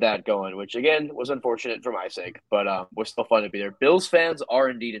 They needed that going, which again was unfortunate for my sake, but was still fun to be there. Bills fans are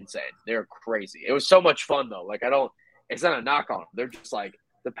indeed insane. They're crazy. It was so much fun though. Like it's not a knock on them. They're just like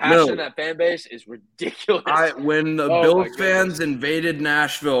the passion of that fan base is ridiculous. When the Bills fans invaded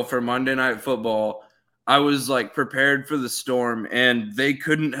Nashville for Monday Night Football, I was like prepared for the storm, and they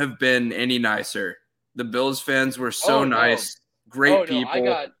couldn't have been any nicer. The Bills fans were so nice, great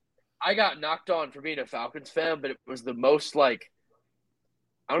people. I got knocked on for being a Falcons fan, but it was the most like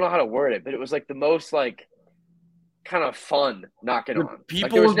I don't know how to word it, but it was like the most like kind of fun knocking The on. Like people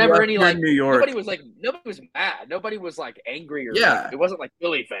there was of never any Western like New York. nobody was mad. Nobody was like angry or Yeah. like it wasn't like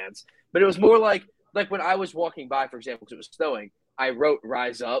Philly fans. But it was more like when I was walking by, for example, because it was snowing, I wrote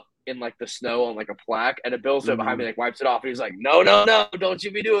 "Rise Up" in like the snow on like a plaque, and a Bills fan behind me like wipes it off, and he's like, "No, no, no, don't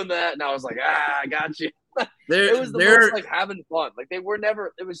you be doing that!" And I was like, "Ah, I got you." It was the most like having fun. Like they were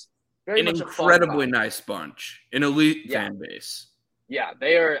never. It was very an much incredibly a fun nice bunch, an elite fan base. Yeah,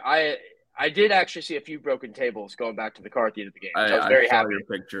 they are. I did actually see a few broken tables going back to the car at the end of the game. I was very happy.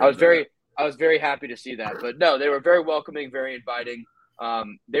 I was very happy to see that. But no, they were very welcoming, very inviting.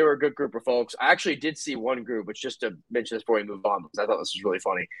 They were a good group of folks. I actually did see one group, which just to mention this before we move on, because I thought this was really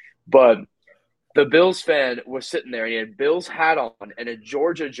funny. But the Bills fan was sitting there, and he had Bills hat on and a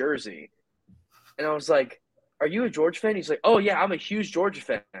Georgia jersey. And I was like, "Are you a Georgia fan?" He's like, "Oh yeah, I'm a huge Georgia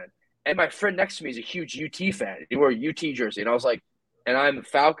fan." And my friend next to me is a huge UT fan. He wore a UT jersey, and I was like, "And I'm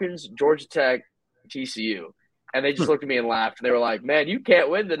Falcons, Georgia Tech, TCU." And they just looked at me and laughed. And they were like, "Man, you can't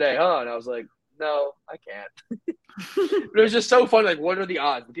win today, huh?" And I was like, "No, I can't." But it was just so funny. Like, what are the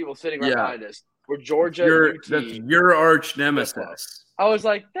odds? The people sitting right behind us were Georgia, UT. That's your arch nemesis. I was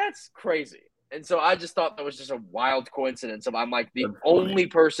like, that's crazy. And so I just thought that was just a wild coincidence of I'm like the only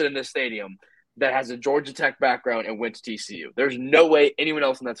person in this stadium that has a Georgia Tech background and went to TCU. There's no way anyone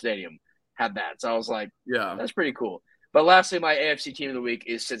else in that stadium had that. So I was like, yeah, that's pretty cool. But lastly, my AFC team of the week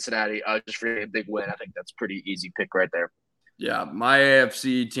is Cincinnati. Just for a big win. I think that's a pretty easy pick right there. Yeah, my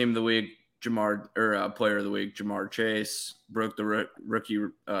AFC team of the week, player of the week, Jamar Chase, broke the rookie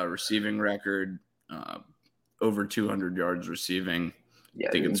receiving record, over 200 yards receiving. Yeah,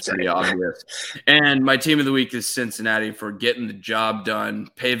 I think it's pretty obvious. And my team of the week is Cincinnati for getting the job done,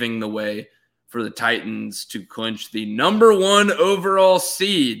 paving the way for the Titans to clinch the number 1 overall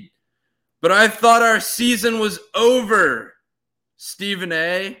seed. But I thought our season was over, Stephen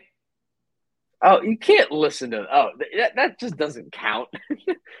A. Oh, you can't listen to that just doesn't count.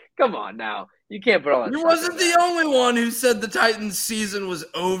 Come on now. You can't put all that. You wasn't the only one who said the Titans season was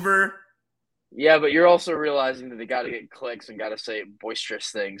over. Yeah, but you're also realizing that they got to get clicks and got to say boisterous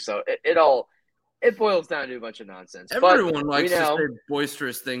things. So it boils down to a bunch of nonsense. Everyone likes to say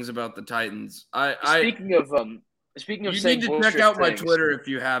boisterous things about the Titans. Speaking of you need to check out my Twitter if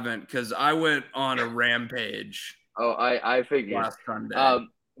you haven't, because I went on a rampage. Oh, I figured. Last Sunday.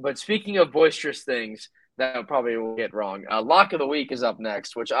 But speaking of boisterous things, that probably will get wrong. Lock of the week is up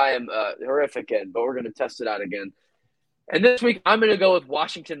next, which I am horrific in, but we're going to test it out again. And this week, I'm going to go with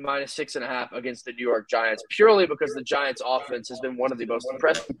Washington -6.5 against the New York Giants, purely because the Giants' offense has been one of the most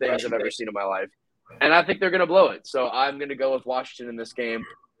impressive things I've ever seen in my life. And I think they're going to blow it. So I'm going to go with Washington in this game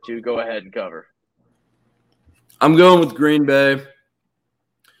to go ahead and cover. I'm going with Green Bay.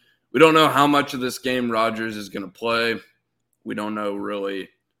 We don't know how much of this game Rodgers is going to play. We don't know really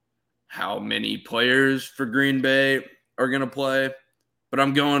how many players for Green Bay are going to play. But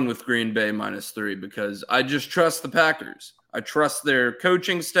I'm going with Green Bay -3 because I just trust the Packers. I trust their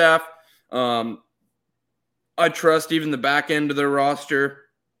coaching staff. I trust even the back end of their roster.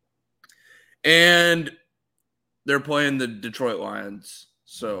 And they're playing the Detroit Lions.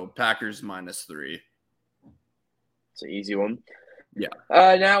 So Packers -3. It's an easy one. Yeah.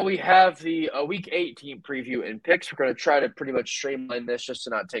 Now we have the Week 8 team preview and picks. We're going to try to pretty much streamline this just to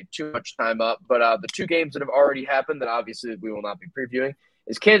not take too much time up. But the 2 games that have already happened that obviously we will not be previewing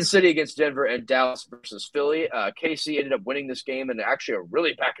is Kansas City against Denver and Dallas versus Philly. KC ended up winning this game, and actually a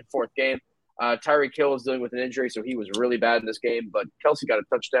really back-and-forth game. Tyreek Hill was dealing with an injury, so he was really bad in this game, but Kelsey got a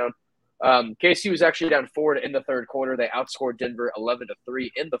touchdown. KC was actually down 4 in the third quarter. They outscored Denver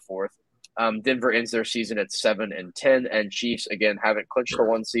 11-3 in the fourth. Denver ends their season at 7-10, and Chiefs again haven't clinched the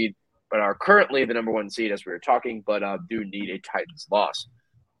 1 seed, but are currently the number 1 seed as we were talking, but do need a Titans loss.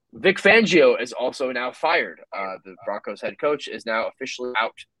 Vic Fangio is also now fired. The Broncos head coach is now officially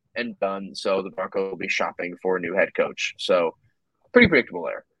out and done, so the Broncos will be shopping for a new head coach. So pretty predictable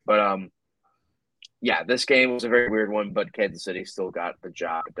there, but yeah, this game was a very weird one, but Kansas City still got the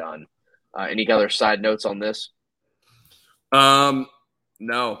job done. Any other side notes on this?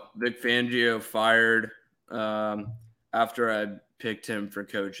 No, Vic Fangio fired after I picked him for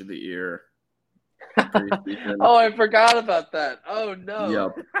Coach of the Year. Oh, I forgot about that. Oh,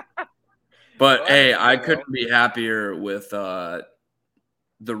 no. Yep. But, hey, I couldn't be happier with the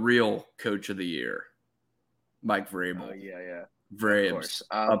real Coach of the Year, Mike Vrabel. Oh, yeah. Vrabes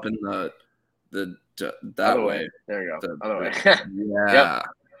up in that way. There you go. Other way. Yeah.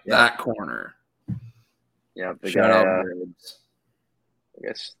 That corner. Yeah. Shout out Vrabes. I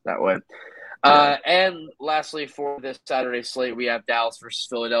guess that way. And lastly, for this Saturday slate, we have Dallas versus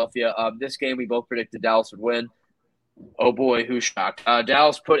Philadelphia. This game, we both predicted Dallas would win. Oh boy, who's shocked?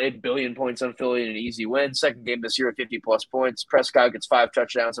 Dallas put 1 billion points on Philly in an easy win. Second game this year at 50-plus points. Prescott gets 5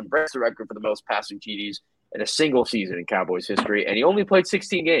 touchdowns and breaks the record for the most passing TDs in a single season in Cowboys history. And he only played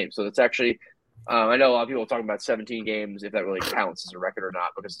 16 games, so that's actually I know a lot of people are talking about 17 games, if that really counts as a record or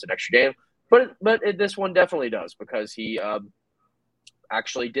not, because it's an extra game. But this one definitely does, because he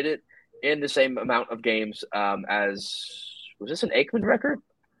actually did it in the same amount of games as – was this an Aikman record?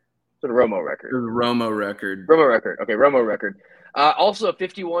 Or the Romo record? The Romo record. Romo record. Okay, Romo record. Also,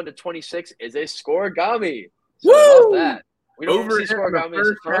 51-26 is a scoregami. So I love that. We don't over see scoregami in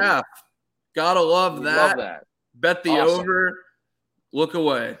the first half. Gotta love that. Love that. Bet the Awesome. over. Look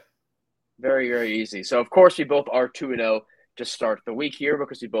away. Very, very easy. So, of course, we both are 2-0 to start the week here,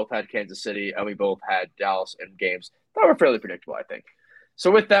 because we both had Kansas City and we both had Dallas in games that were fairly predictable, I think. So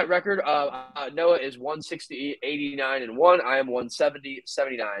with that record, Noah is 160, 89-1. I am 170,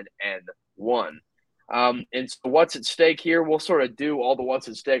 79-1. And so what's at stake here? We'll sort of do all the what's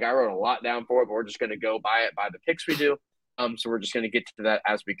at stake. I wrote a lot down for it, but we're just going to go by the picks we do. So we're just going to get to that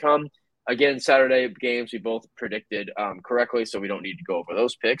as we come. Again, Saturday games we both predicted correctly, so we don't need to go over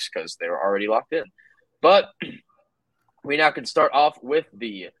those picks because they were already locked in. But we now can start off with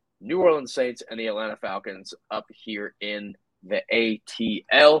the New Orleans Saints and the Atlanta Falcons up here in the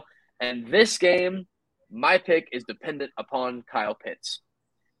ATL. And this game, my pick is dependent upon Kyle Pitts.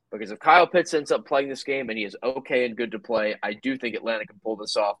 Because if Kyle Pitts ends up playing this game and he is okay and good to play, I do think Atlanta can pull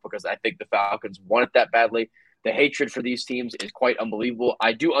this off, because I think the Falcons want it that badly. The hatred for these teams is quite unbelievable.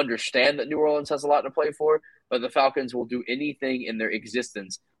 I do understand that New Orleans has a lot to play for, but the Falcons will do anything in their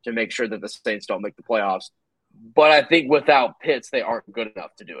existence to make sure that the Saints don't make the playoffs. But I think without Pitts, they aren't good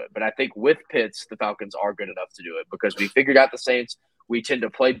enough to do it. But I think with Pitts, the Falcons are good enough to do it, because we figured out the Saints. We tend to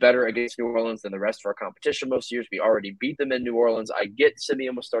play better against New Orleans than the rest of our competition most years. We already beat them in New Orleans. I get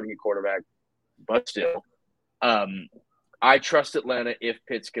Simeon was starting at quarterback, but still. I trust Atlanta if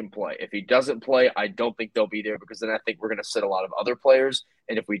Pitts can play. If he doesn't play, I don't think they'll be there, because then I think we're going to sit a lot of other players.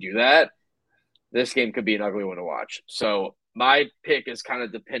 And if we do that, this game could be an ugly one to watch. So my pick is kind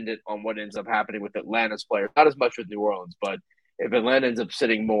of dependent on what ends up happening with Atlanta's players. Not as much with New Orleans, but if Atlanta ends up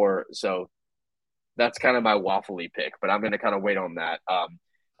sitting more, so that's kind of my waffly pick. But I'm going to kind of wait on that.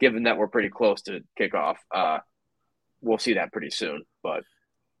 Given that we're pretty close to kickoff, we'll see that pretty soon. But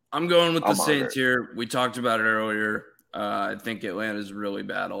I'm going with the Saints here. We talked about it earlier. I think Atlanta's really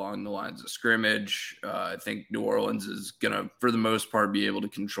bad along the lines of scrimmage. I think New Orleans is going to, for the most part, be able to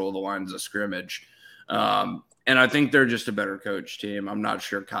control the lines of scrimmage. And I think they're just a better coach team. I'm not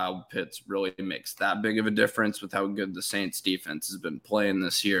sure Kyle Pitts really makes that big of a difference with how good the Saints defense has been playing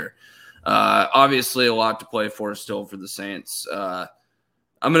this year. Obviously, a lot to play for still for the Saints. I'm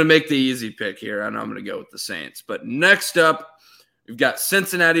going to make the easy pick here, and I'm going to go with the Saints. But next up, we've got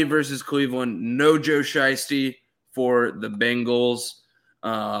Cincinnati versus Cleveland. No Joe Shiesty for the Bengals.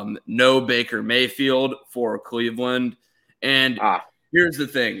 No Baker Mayfield for Cleveland. And here's the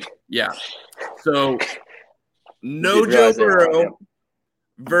thing. Yeah. So no Joe Burrow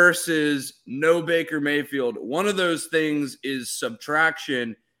versus no Baker Mayfield. One of those things is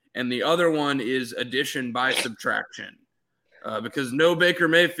subtraction, and the other one is addition by subtraction. Because no Baker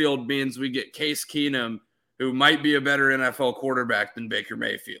Mayfield means we get Case Keenum, who might be a better NFL quarterback than Baker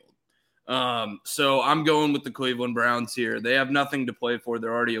Mayfield. So I'm going with the Cleveland Browns here. They have nothing to play for.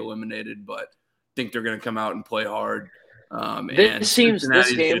 They're already eliminated, but I think they're going to come out and play hard. This game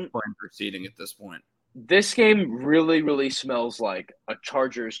proceeding at this point. This game really, really smells like a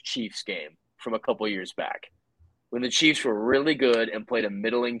Chargers-Chiefs game from a couple years back, when the Chiefs were really good and played a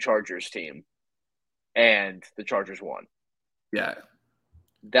middling Chargers team, and the Chargers won. Yeah.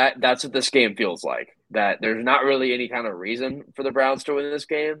 That's what this game feels like. That there's not really any kind of reason for the Browns to win this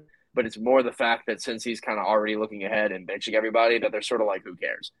game, but it's more the fact that since he's kind of already looking ahead and benching everybody, that they're sort of like, who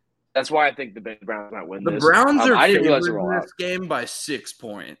cares? That's why I think the Browns might win this. The Browns are favored in this game by 6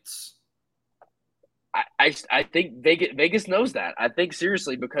 points. I think Vegas knows that. I think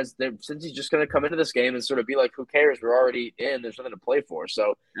seriously, because since he's just going to come into this game and sort of be like, who cares? We're already in. There's nothing to play for.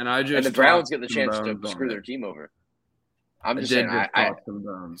 So and the Browns get the chance to screw their team over. I'm just saying.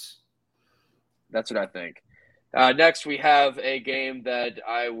 That's what I think. Next, we have a game that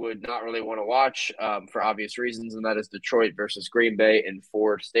I would not really want to watch for obvious reasons, and that is Detroit versus Green Bay in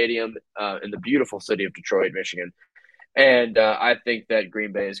Ford Stadium in the beautiful city of Detroit, Michigan. And I think that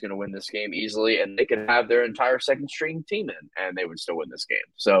Green Bay is going to win this game easily, and they can have their entire second-string team in, and they would still win this game.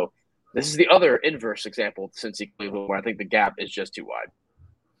 So this is the other inverse example of Cincy Cleveland, where I think the gap is just too wide.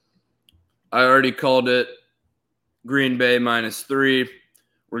 I already called it. Green Bay -3.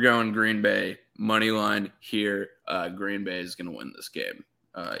 We're going Green Bay. Money line here. Green Bay is going to win this game,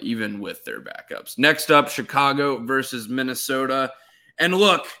 even with their backups. Next up, Chicago versus Minnesota. And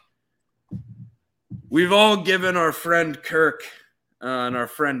look, we've all given our friend Kirk and our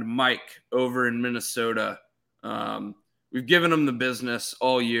friend Mike over in Minnesota. We've given them the business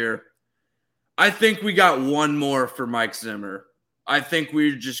all year. I think we got one more for Mike Zimmer. I think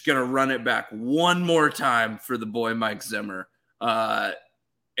we're just going to run it back one more time for the boy Mike Zimmer.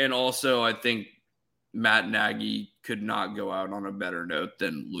 And also, I think Matt Nagy could not go out on a better note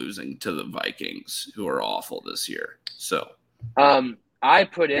than losing to the Vikings, who are awful this year. So, I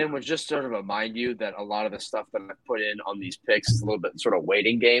put in was just sort of remind you that a lot of the stuff that I put in on these picks is a little bit sort of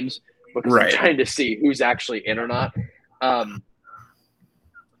waiting games because I'm trying to see who's actually in or not.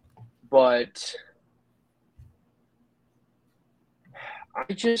 But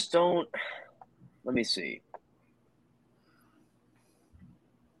I just don't. Let me see.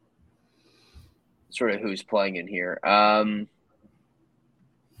 Sort of who's playing in here. I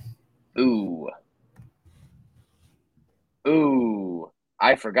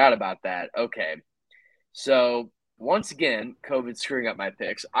forgot about that. Okay. So, once again, COVID screwing up my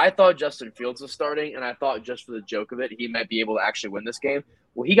picks. I thought Justin Fields was starting, and I thought just for the joke of it, he might be able to actually win this game.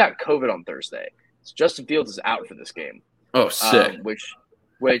 Well, he got COVID on Thursday. So Justin Fields is out for this game. Oh, sick. Which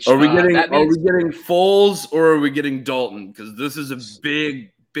are we getting Foles or are we getting Dalton? Because this is a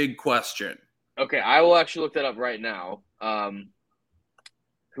big question. Okay, I will actually look that up right now.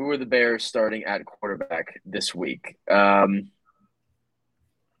 Who are the Bears starting at quarterback this week? Yep.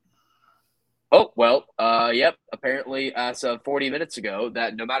 Apparently, as of 40 minutes ago,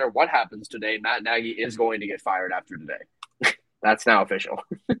 that no matter what happens today, Matt Nagy is going to get fired after today. That's now official.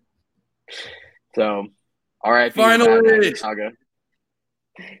 So, all right. Finally,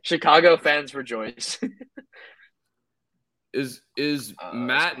 Chicago fans rejoice. Is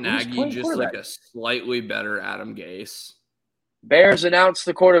Matt Nagy just like a slightly better Adam Gase? Bears announced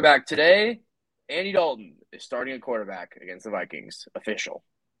the quarterback today. Andy Dalton is starting at quarterback against the Vikings. Official.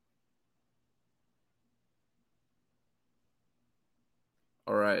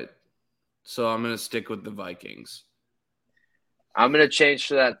 All right. So I'm going to stick with the Vikings. I'm going to change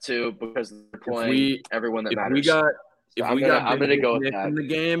to that too because they're playing everyone that matters. If we got Big Dick Nick in the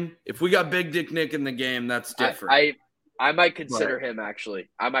game, if we got Big Dick Nick in the game, that's different. I might consider him actually.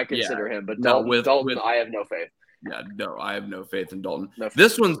 I might consider him, but Dalton, I have no faith. Yeah, no, I have no faith in Dalton.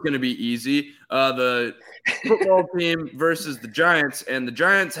 This one's going to be easy. The football team versus the Giants, and the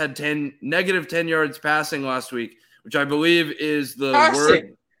Giants had negative 10 yards passing last week, which I believe is the worst.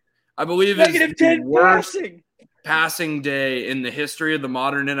 I believe is the worst passing day in the history of the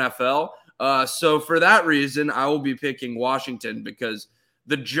modern NFL. So for that reason, I will be picking Washington because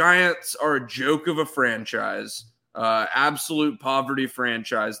the Giants are a joke of a franchise. Absolute poverty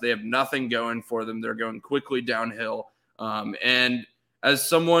franchise. They have nothing going for them. They're going quickly downhill. And as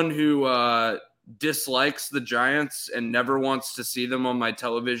someone who dislikes the Giants and never wants to see them on my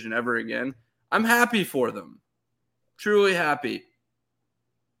television ever again, I'm happy for them. Truly happy.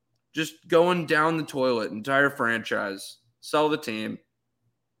 Just going down the toilet, entire franchise. Sell the team.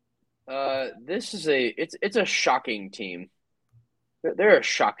 This is it's a shocking team. They're a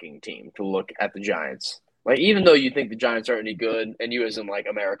shocking team to look at the Giants. Like, even though you think the Giants aren't any good, and you as in, like,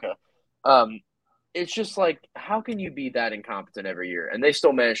 America, it's just like, how can you be that incompetent every year? And they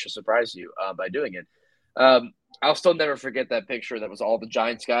still manage to surprise you by doing it. I'll still never forget that picture that was all the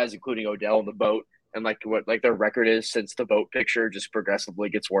Giants guys, including Odell in the boat, and, like, what like their record is since the boat picture just progressively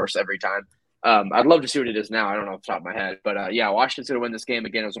gets worse every time. I'd love to see what it is now. I don't know off the top of my head. But, yeah, Washington's going to win this game.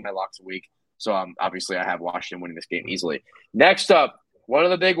 Again, it was one of my locks a week. So, obviously, I have Washington winning this game easily. Next up, one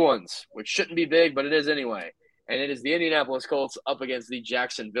of the big ones, which shouldn't be big, but it is anyway. And it is the Indianapolis Colts up against the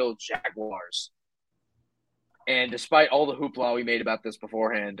Jacksonville Jaguars. And despite all the hoopla we made about this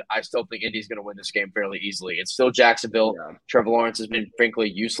beforehand, I still think Indy's going to win this game fairly easily. It's still Jacksonville. Yeah. Trevor Lawrence has been, frankly,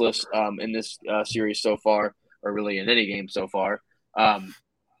 useless in this series so far, or really in any game so far. And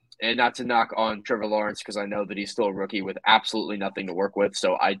not to knock on Trevor Lawrence because I know that he's still a rookie with absolutely nothing to work with.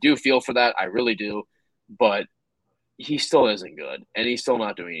 So I do feel for that. I really do. But he still isn't good, and he's still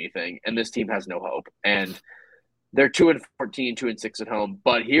not doing anything, and this team has no hope. And they're 2-14, 2-6 at home.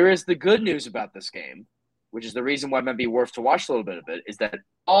 But here is the good news about this game, which is the reason why it might be worth to watch a little bit of it, is that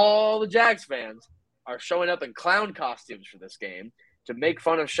all the Jags fans are showing up in clown costumes for this game to make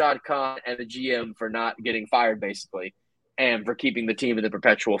fun of Shad Khan and the GM for not getting fired, basically, and for keeping the team in the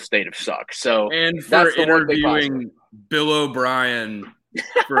perpetual state of suck. So, and for interviewing Bill O'Brien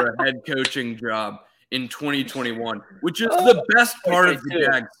for a head coaching job in 2021, which is the best part of the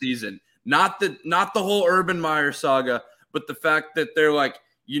Jags season. Not the whole Urban Meyer saga, but the fact that they're like,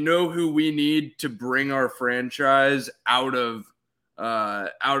 you know who we need to bring our franchise out of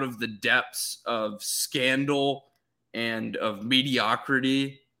the depths of scandal and of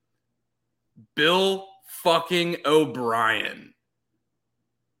mediocrity? Bill fucking O'Brien,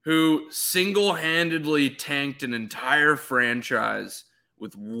 who single-handedly tanked an entire franchise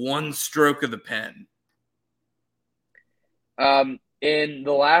with one stroke of the pen. In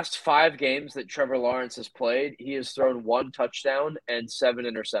the last 5 games that Trevor Lawrence has played, he has thrown 1 touchdown and 7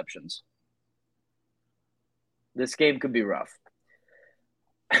 interceptions. This game could be rough.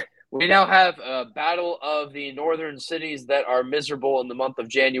 We now have a battle of the northern cities that are miserable in the month of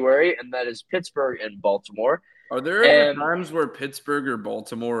January, and that is Pittsburgh and Baltimore. Are there ever times where Pittsburgh or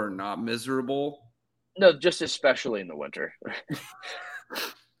Baltimore are not miserable? No, just especially in the winter.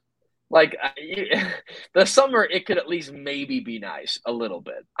 Like the summer, it could at least maybe be nice a little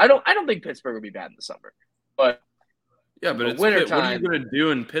bit. I don't think Pittsburgh would be bad in the summer, but yeah, but it's wintertime. What are you going to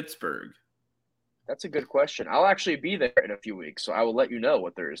do in Pittsburgh? That's a good question. I'll actually be there in a few weeks, so I will let you know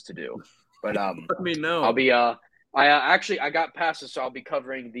what there is to do. But let me know. I'll be I got passes, so I'll be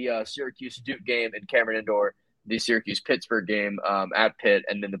covering the Syracuse Duke game in Cameron Indoor, the Syracuse Pittsburgh game at Pitt,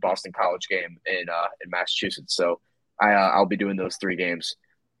 and then the Boston College game in Massachusetts. So I'll be doing those 3 games,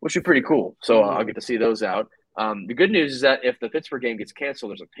 which would be pretty cool. So I'll get to see those out. The good news is that if the Pittsburgh game gets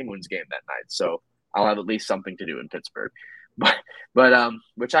canceled, there's a Penguins game that night, so I'll have at least something to do in Pittsburgh. But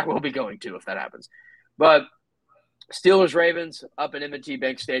which I will be going to if that happens. But Steelers Ravens up in M&T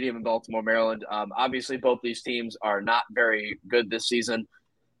Bank Stadium in Baltimore, Maryland. Obviously, both these teams are not very good this season,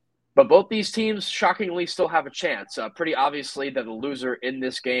 but both these teams shockingly still have a chance. Pretty obviously that the loser in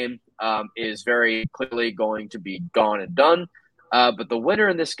this game is very clearly going to be gone and done. But the winner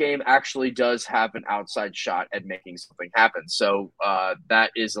in this game actually does have an outside shot at making something happen. So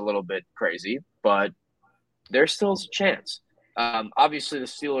that is a little bit crazy, but there still is a chance. Obviously, the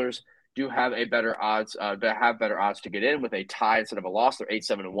Steelers do have better odds to get in with a tie instead of a loss. They're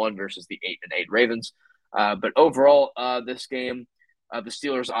 8-7-1 versus the 8-8 Ravens. But overall, this game, the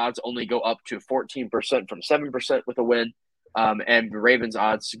Steelers' odds only go up to 14% from 7% with a win, and the Ravens'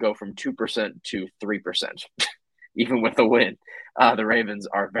 odds go from 2% to 3%, even with a win. The Ravens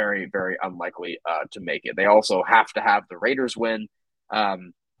are very, very unlikely to make it. They also have to have the Raiders win.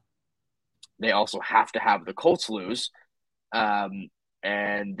 They also have to have the Colts lose.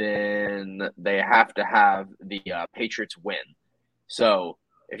 And then they have to have the Patriots win. So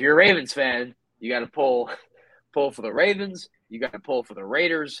if you're a Ravens fan, you got to pull for the Ravens, you got to pull for the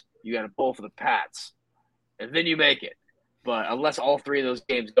Raiders, you got to pull for the Pats, and then you make it. But unless all 3 of those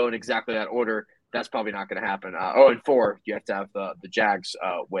games go in exactly that order, that's probably not going to happen. And 4, you have to have the Jags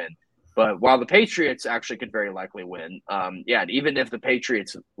win. But while the Patriots actually could very likely win, and even if the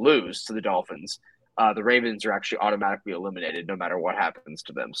Patriots lose to the Dolphins, the Ravens are actually automatically eliminated no matter what happens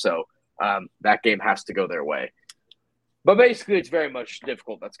to them. So that game has to go their way. But basically, it's very much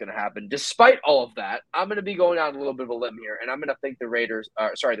difficult that's going to happen. Despite all of that, I'm going to be going on a little bit of a limb here, and I'm going to think the Ravens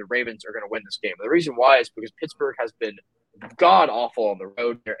are going to win this game. And the reason why is because Pittsburgh has been god-awful on the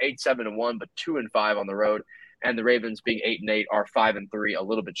road. They're 8-7-1, but 2-5 on the road. And the Ravens, being 8-8, are 5-3, a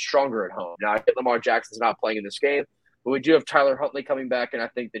little bit stronger at home. Now, I get Lamar Jackson's not playing in this game, but we do have Tyler Huntley coming back, and I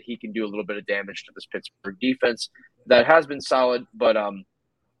think that he can do a little bit of damage to this Pittsburgh defense that has been solid, but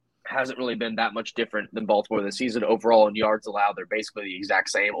hasn't really been that much different than Baltimore this season. Overall, in yards allowed, they're basically the exact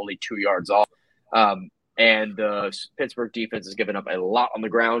same, only 2 yards off. And the Pittsburgh defense has given up a lot on the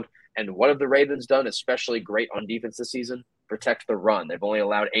ground. And what have the Ravens done especially great on defense this season? Protect the run. They've only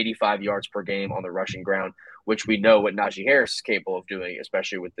allowed 85 yards per game on the rushing ground, which we know what Najee Harris is capable of doing,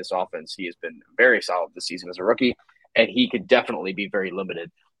 especially with this offense. He has been very solid this season as a rookie, and he could definitely be very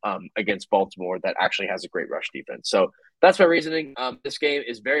limited against Baltimore that actually has a great rush defense. So that's my reasoning. This game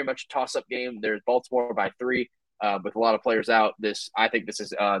is very much a toss-up game. There's Baltimore by 3 with a lot of players out. I think this is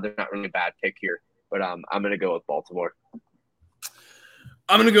they're not really a bad pick here, but I'm going to go with Baltimore.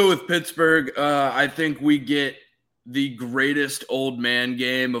 I'm going to go with Pittsburgh. I think we get the greatest old man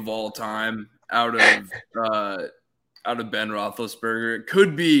game of all time out of Ben Roethlisberger. It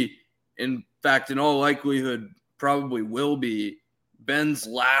could be, in fact, in all likelihood, probably will be Ben's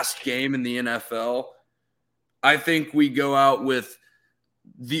last game in the NFL. I think we go out with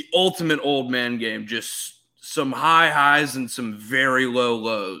the ultimate old man game, just some high highs and some very low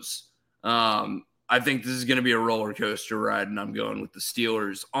lows. I think this is going to be a roller coaster ride, and I'm going with the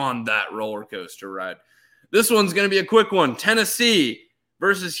Steelers on that roller coaster ride. This one's going to be a quick one. Tennessee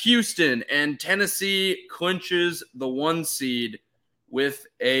versus Houston, and Tennessee clinches the 1 seed with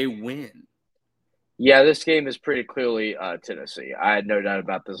a win. Yeah, this game is pretty clearly Tennessee. I had no doubt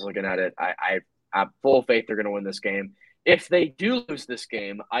about this looking at it. I have full faith they're going to win this game. If they do lose this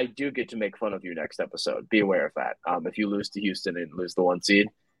game, I do get to make fun of you next episode. Be aware of that. If you lose to Houston and lose the 1 seed,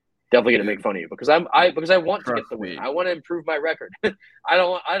 definitely going to make fun of you because I want to get the win. I want to improve my record. I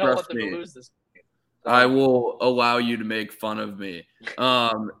don't want them to lose this game. I will allow you to make fun of me.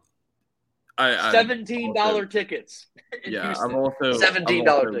 $17 tickets. Yeah, I've also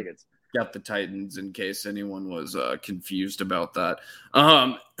 $17 tickets. Got the Titans in case anyone was confused about that.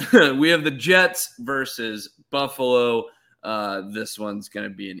 We have the Jets versus Buffalo. This one's going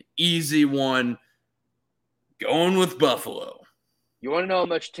to be an easy one. Going with Buffalo. You want to know how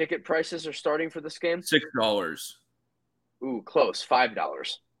much ticket prices are starting for this game? $6. Ooh, close.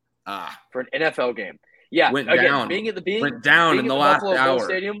 $5. For an NFL game. Yeah, went down in the last hour.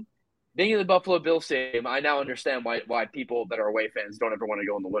 Being in the Buffalo Bills Stadium, I now understand why people that are away fans don't ever want to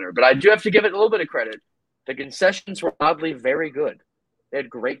go in the winter. But I do have to give it a little bit of credit. The concessions were oddly very good. They had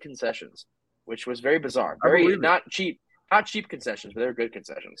great concessions, which was very bizarre. Not cheap concessions, but they were good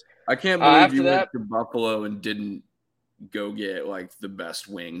concessions. I can't believe you went to Buffalo and didn't go get like the best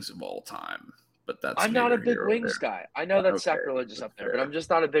wings of all time. But I'm not a big wings guy. I know that's sacrilegious up there, but I'm just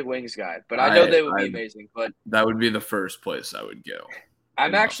not a big wings guy. But I know they would be amazing. But that would be the first place I would go.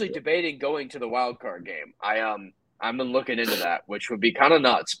 I'm actually debating going to the wild card game. I'm looking into that, which would be kind of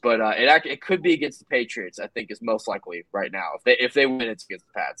nuts. But it could be against the Patriots. I think is most likely right now. If they win, it's against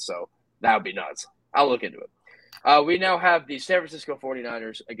the Pats. So that would be nuts. I'll look into it. We now have the San Francisco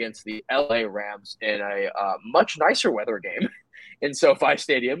 49ers against the LA Rams in a much nicer weather game in SoFi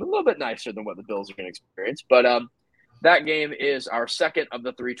Stadium. A little bit nicer than what the Bills are going to experience. But that game is our second of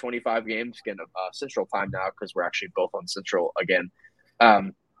the 3:25 games. Again, Central Time now because we're actually both on Central again.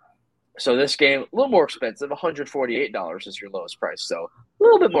 So this game, a little more expensive, $148 is your lowest price. So a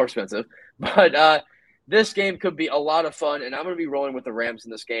little bit more expensive, but this game could be a lot of fun. And I'm going to be rolling with the Rams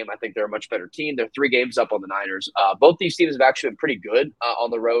in this game. I think they're a much better team. They're 3 games up on the Niners. Both these teams have actually been pretty good on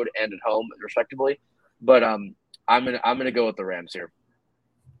the road and at home, respectively. But I'm gonna go with the Rams here.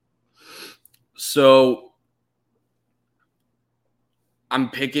 So I'm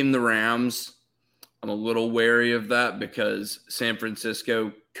picking the Rams. I'm a little wary of that because San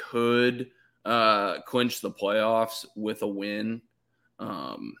Francisco could clinch the playoffs with a win.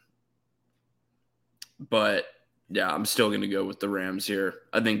 But, yeah, I'm still going to go with the Rams here.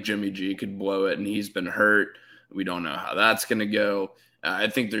 I think Jimmy G could blow it, and he's been hurt. We don't know how that's going to go. I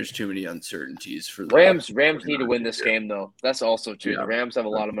think there's too many uncertainties for the Rams need to win this game, though. That's also true. Yeah. The Rams have a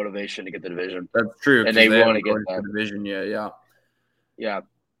lot of motivation to get the division. That's true. And they want to get the division, yeah. Yeah.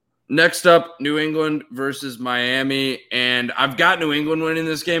 Next up, New England versus Miami. And I've got New England winning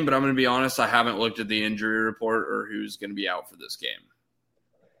this game, but I'm going to be honest, I haven't looked at the injury report or who's going to be out for this game.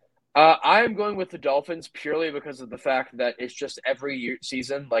 I am going with the Dolphins purely because of the fact that it's just every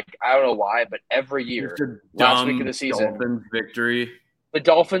season. Like, I don't know why, but every year, last week of the season, Dolphins victory. The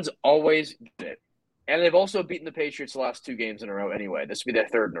Dolphins always get it. And they've also beaten the Patriots the last 2 games in a row anyway. This will be their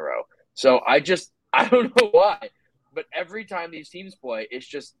 3rd in a row. So I don't know why. But every time these teams play,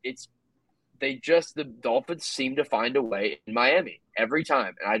 the Dolphins seem to find a way in Miami every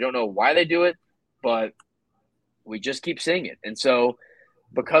time. And I don't know why they do it, but we just keep seeing it. And so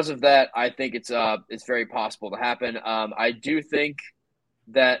because of that, I think it's very possible to happen. I do think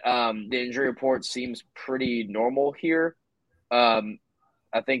that the injury report seems pretty normal here. I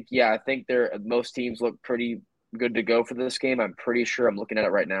think most teams look pretty good to go for this game. I'm pretty sure. I'm looking at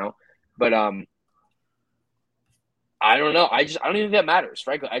it right now. But I don't know. I don't even think that matters,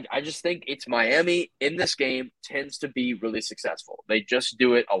 frankly. I just think it's Miami in this game tends to be really successful. They just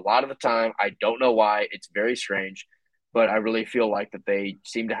do it a lot of the time. I don't know why. It's very strange, but I really feel like that they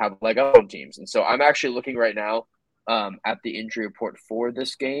seem to have leg up on teams. And so I'm actually looking right now at the injury report for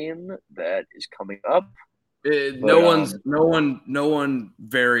this game that is coming up. No one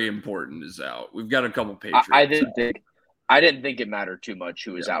very important is out. We've got a couple Patriots. I didn't think it mattered too much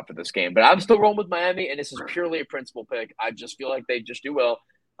who is out for this game, but I'm still rolling with Miami, and this is purely a principal pick. I just feel like they just do well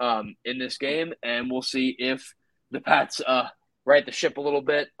in this game, and we'll see if the Pats right the ship a little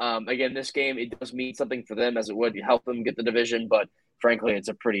bit. Again, this game, it does mean something for them as it would help them get the division, but frankly,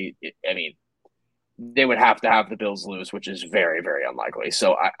 they would have to have the Bills lose, which is very, very unlikely.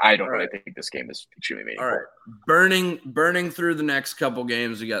 So I don't really think this game is extremely meaningful. All right. Burning through the next couple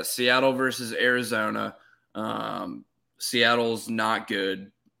games, we got Seattle versus Arizona. Seattle's not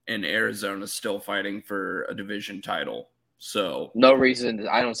good, and Arizona's still fighting for a division title. So no reason.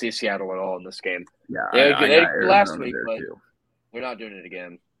 I don't see Seattle at all in this game. Yeah, they last week, but they're not doing it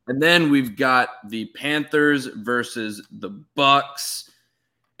again. And then we've got the Panthers versus the Bucks.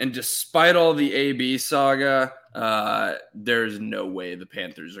 And despite all the AB saga, there's no way the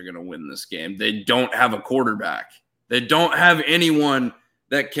Panthers are going to win this game. They don't have a quarterback. They don't have anyone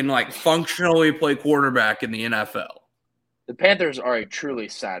that can functionally play quarterback in the NFL. The Panthers are a truly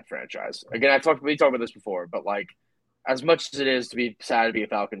sad franchise. Again, we talked about this before, but as much as it is to be sad to be a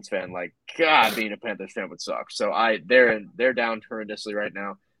Falcons fan, God, being a Panthers fan would suck. So they're down horrendously right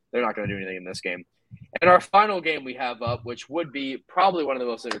now. They're not going to do anything in this game. And our final game we have up, which would be probably one of the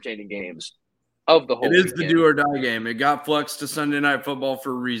most entertaining games of the whole It is weekend. the do or die game. It got flexed to Sunday Night Football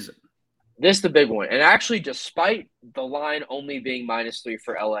for a reason. This is the big one. And actually, despite the line only being -3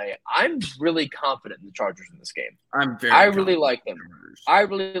 for LA, I'm really confident in the Chargers in this game. I really like them. I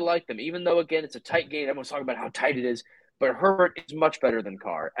really like them. Even though, again, it's a tight game. Everyone's talking about how tight it is. But Herbert is much better than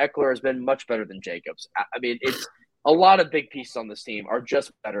Carr. Eckler has been much better than Jacobs. I mean, it's a lot of big pieces on this team are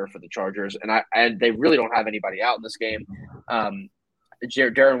just better for the Chargers. And they really don't have anybody out in this game.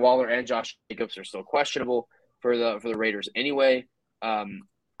 Darren Waller and Josh Jacobs are still questionable for the Raiders anyway.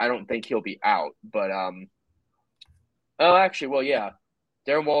 I don't think he'll be out, but Darren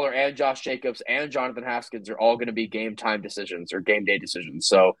Waller and Josh Jacobs and Jonathan Haskins are all going to be game time decisions or game day decisions.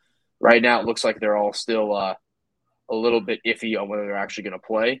 So right now it looks like they're all still a little bit iffy on whether they're actually going to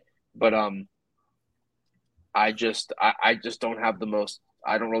play. But I just don't have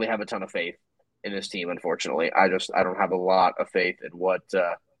I don't really have a ton of faith in this team, unfortunately. I don't have a lot of faith in what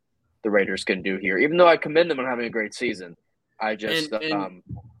the Raiders can do here, even though I commend them on having a great season. I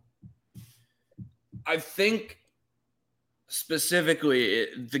think specifically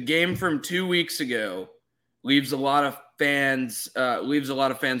the game from 2 weeks ago leaves a lot of fans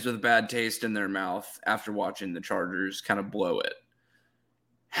with bad taste in their mouth after watching the Chargers kind of blow it.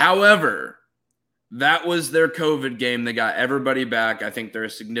 However, that was their COVID game. They got everybody back. I think they're a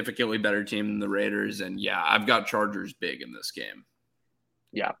significantly better team than the Raiders. And yeah, I've got Chargers big in this game.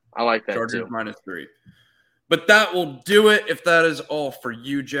 Yeah, I like that Chargers too. -3. But that will do it. If that is all for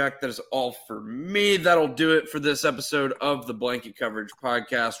you, Jack, that is all for me. That'll do it for this episode of the Blanket Coverage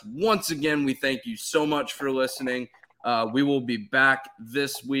Podcast. Once again, we thank you so much for listening. We will be back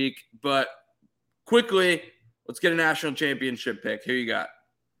this week. But quickly, let's get a national championship pick. Who you got?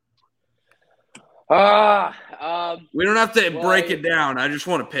 We don't have to break it down. I just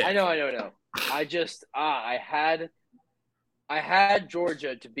want to pick. I know. I had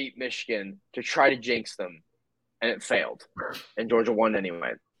Georgia to beat Michigan to try to jinx them. And it failed. And Georgia won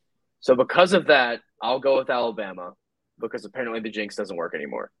anyway. So because of that, I'll go with Alabama because apparently the jinx doesn't work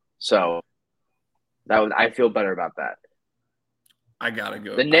anymore. So I feel better about that. I gotta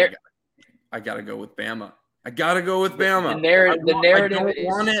go. I gotta go with Bama. I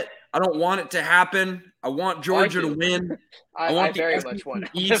don't want it to happen. I want Georgia to win. I want the much want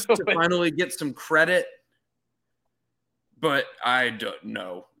East to finally get some credit. But I don't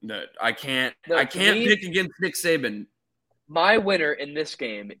know. No, I can't. I can't pick against Nick Saban. My winner in this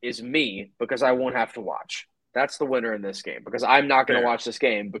game is me because I won't have to watch. That's the winner in this game because I'm not going to watch this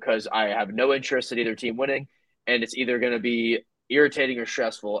game because I have no interest in either team winning, and it's either going to be irritating or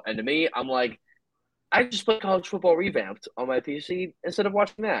stressful. And to me, I'm like, I just play college football revamped on my PC instead of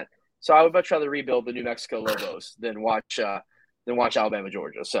watching that. So I would much rather rebuild the New Mexico Lobos than watch Alabama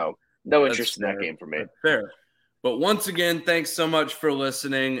Georgia. So no interest in that game for me. That's fair. But once again, thanks so much for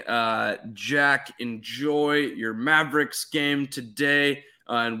listening. Jack, enjoy your Mavericks game today.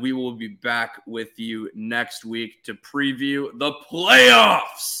 And we will be back with you next week to preview the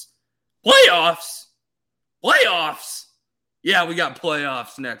playoffs. Playoffs. Yeah, we got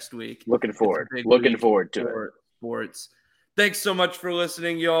playoffs next week. Looking forward to it. Sports. Thanks so much for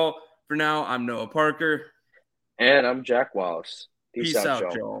listening, y'all. For now, I'm Noah Parker. And I'm Jack Wallace. Peace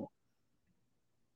out, y'all.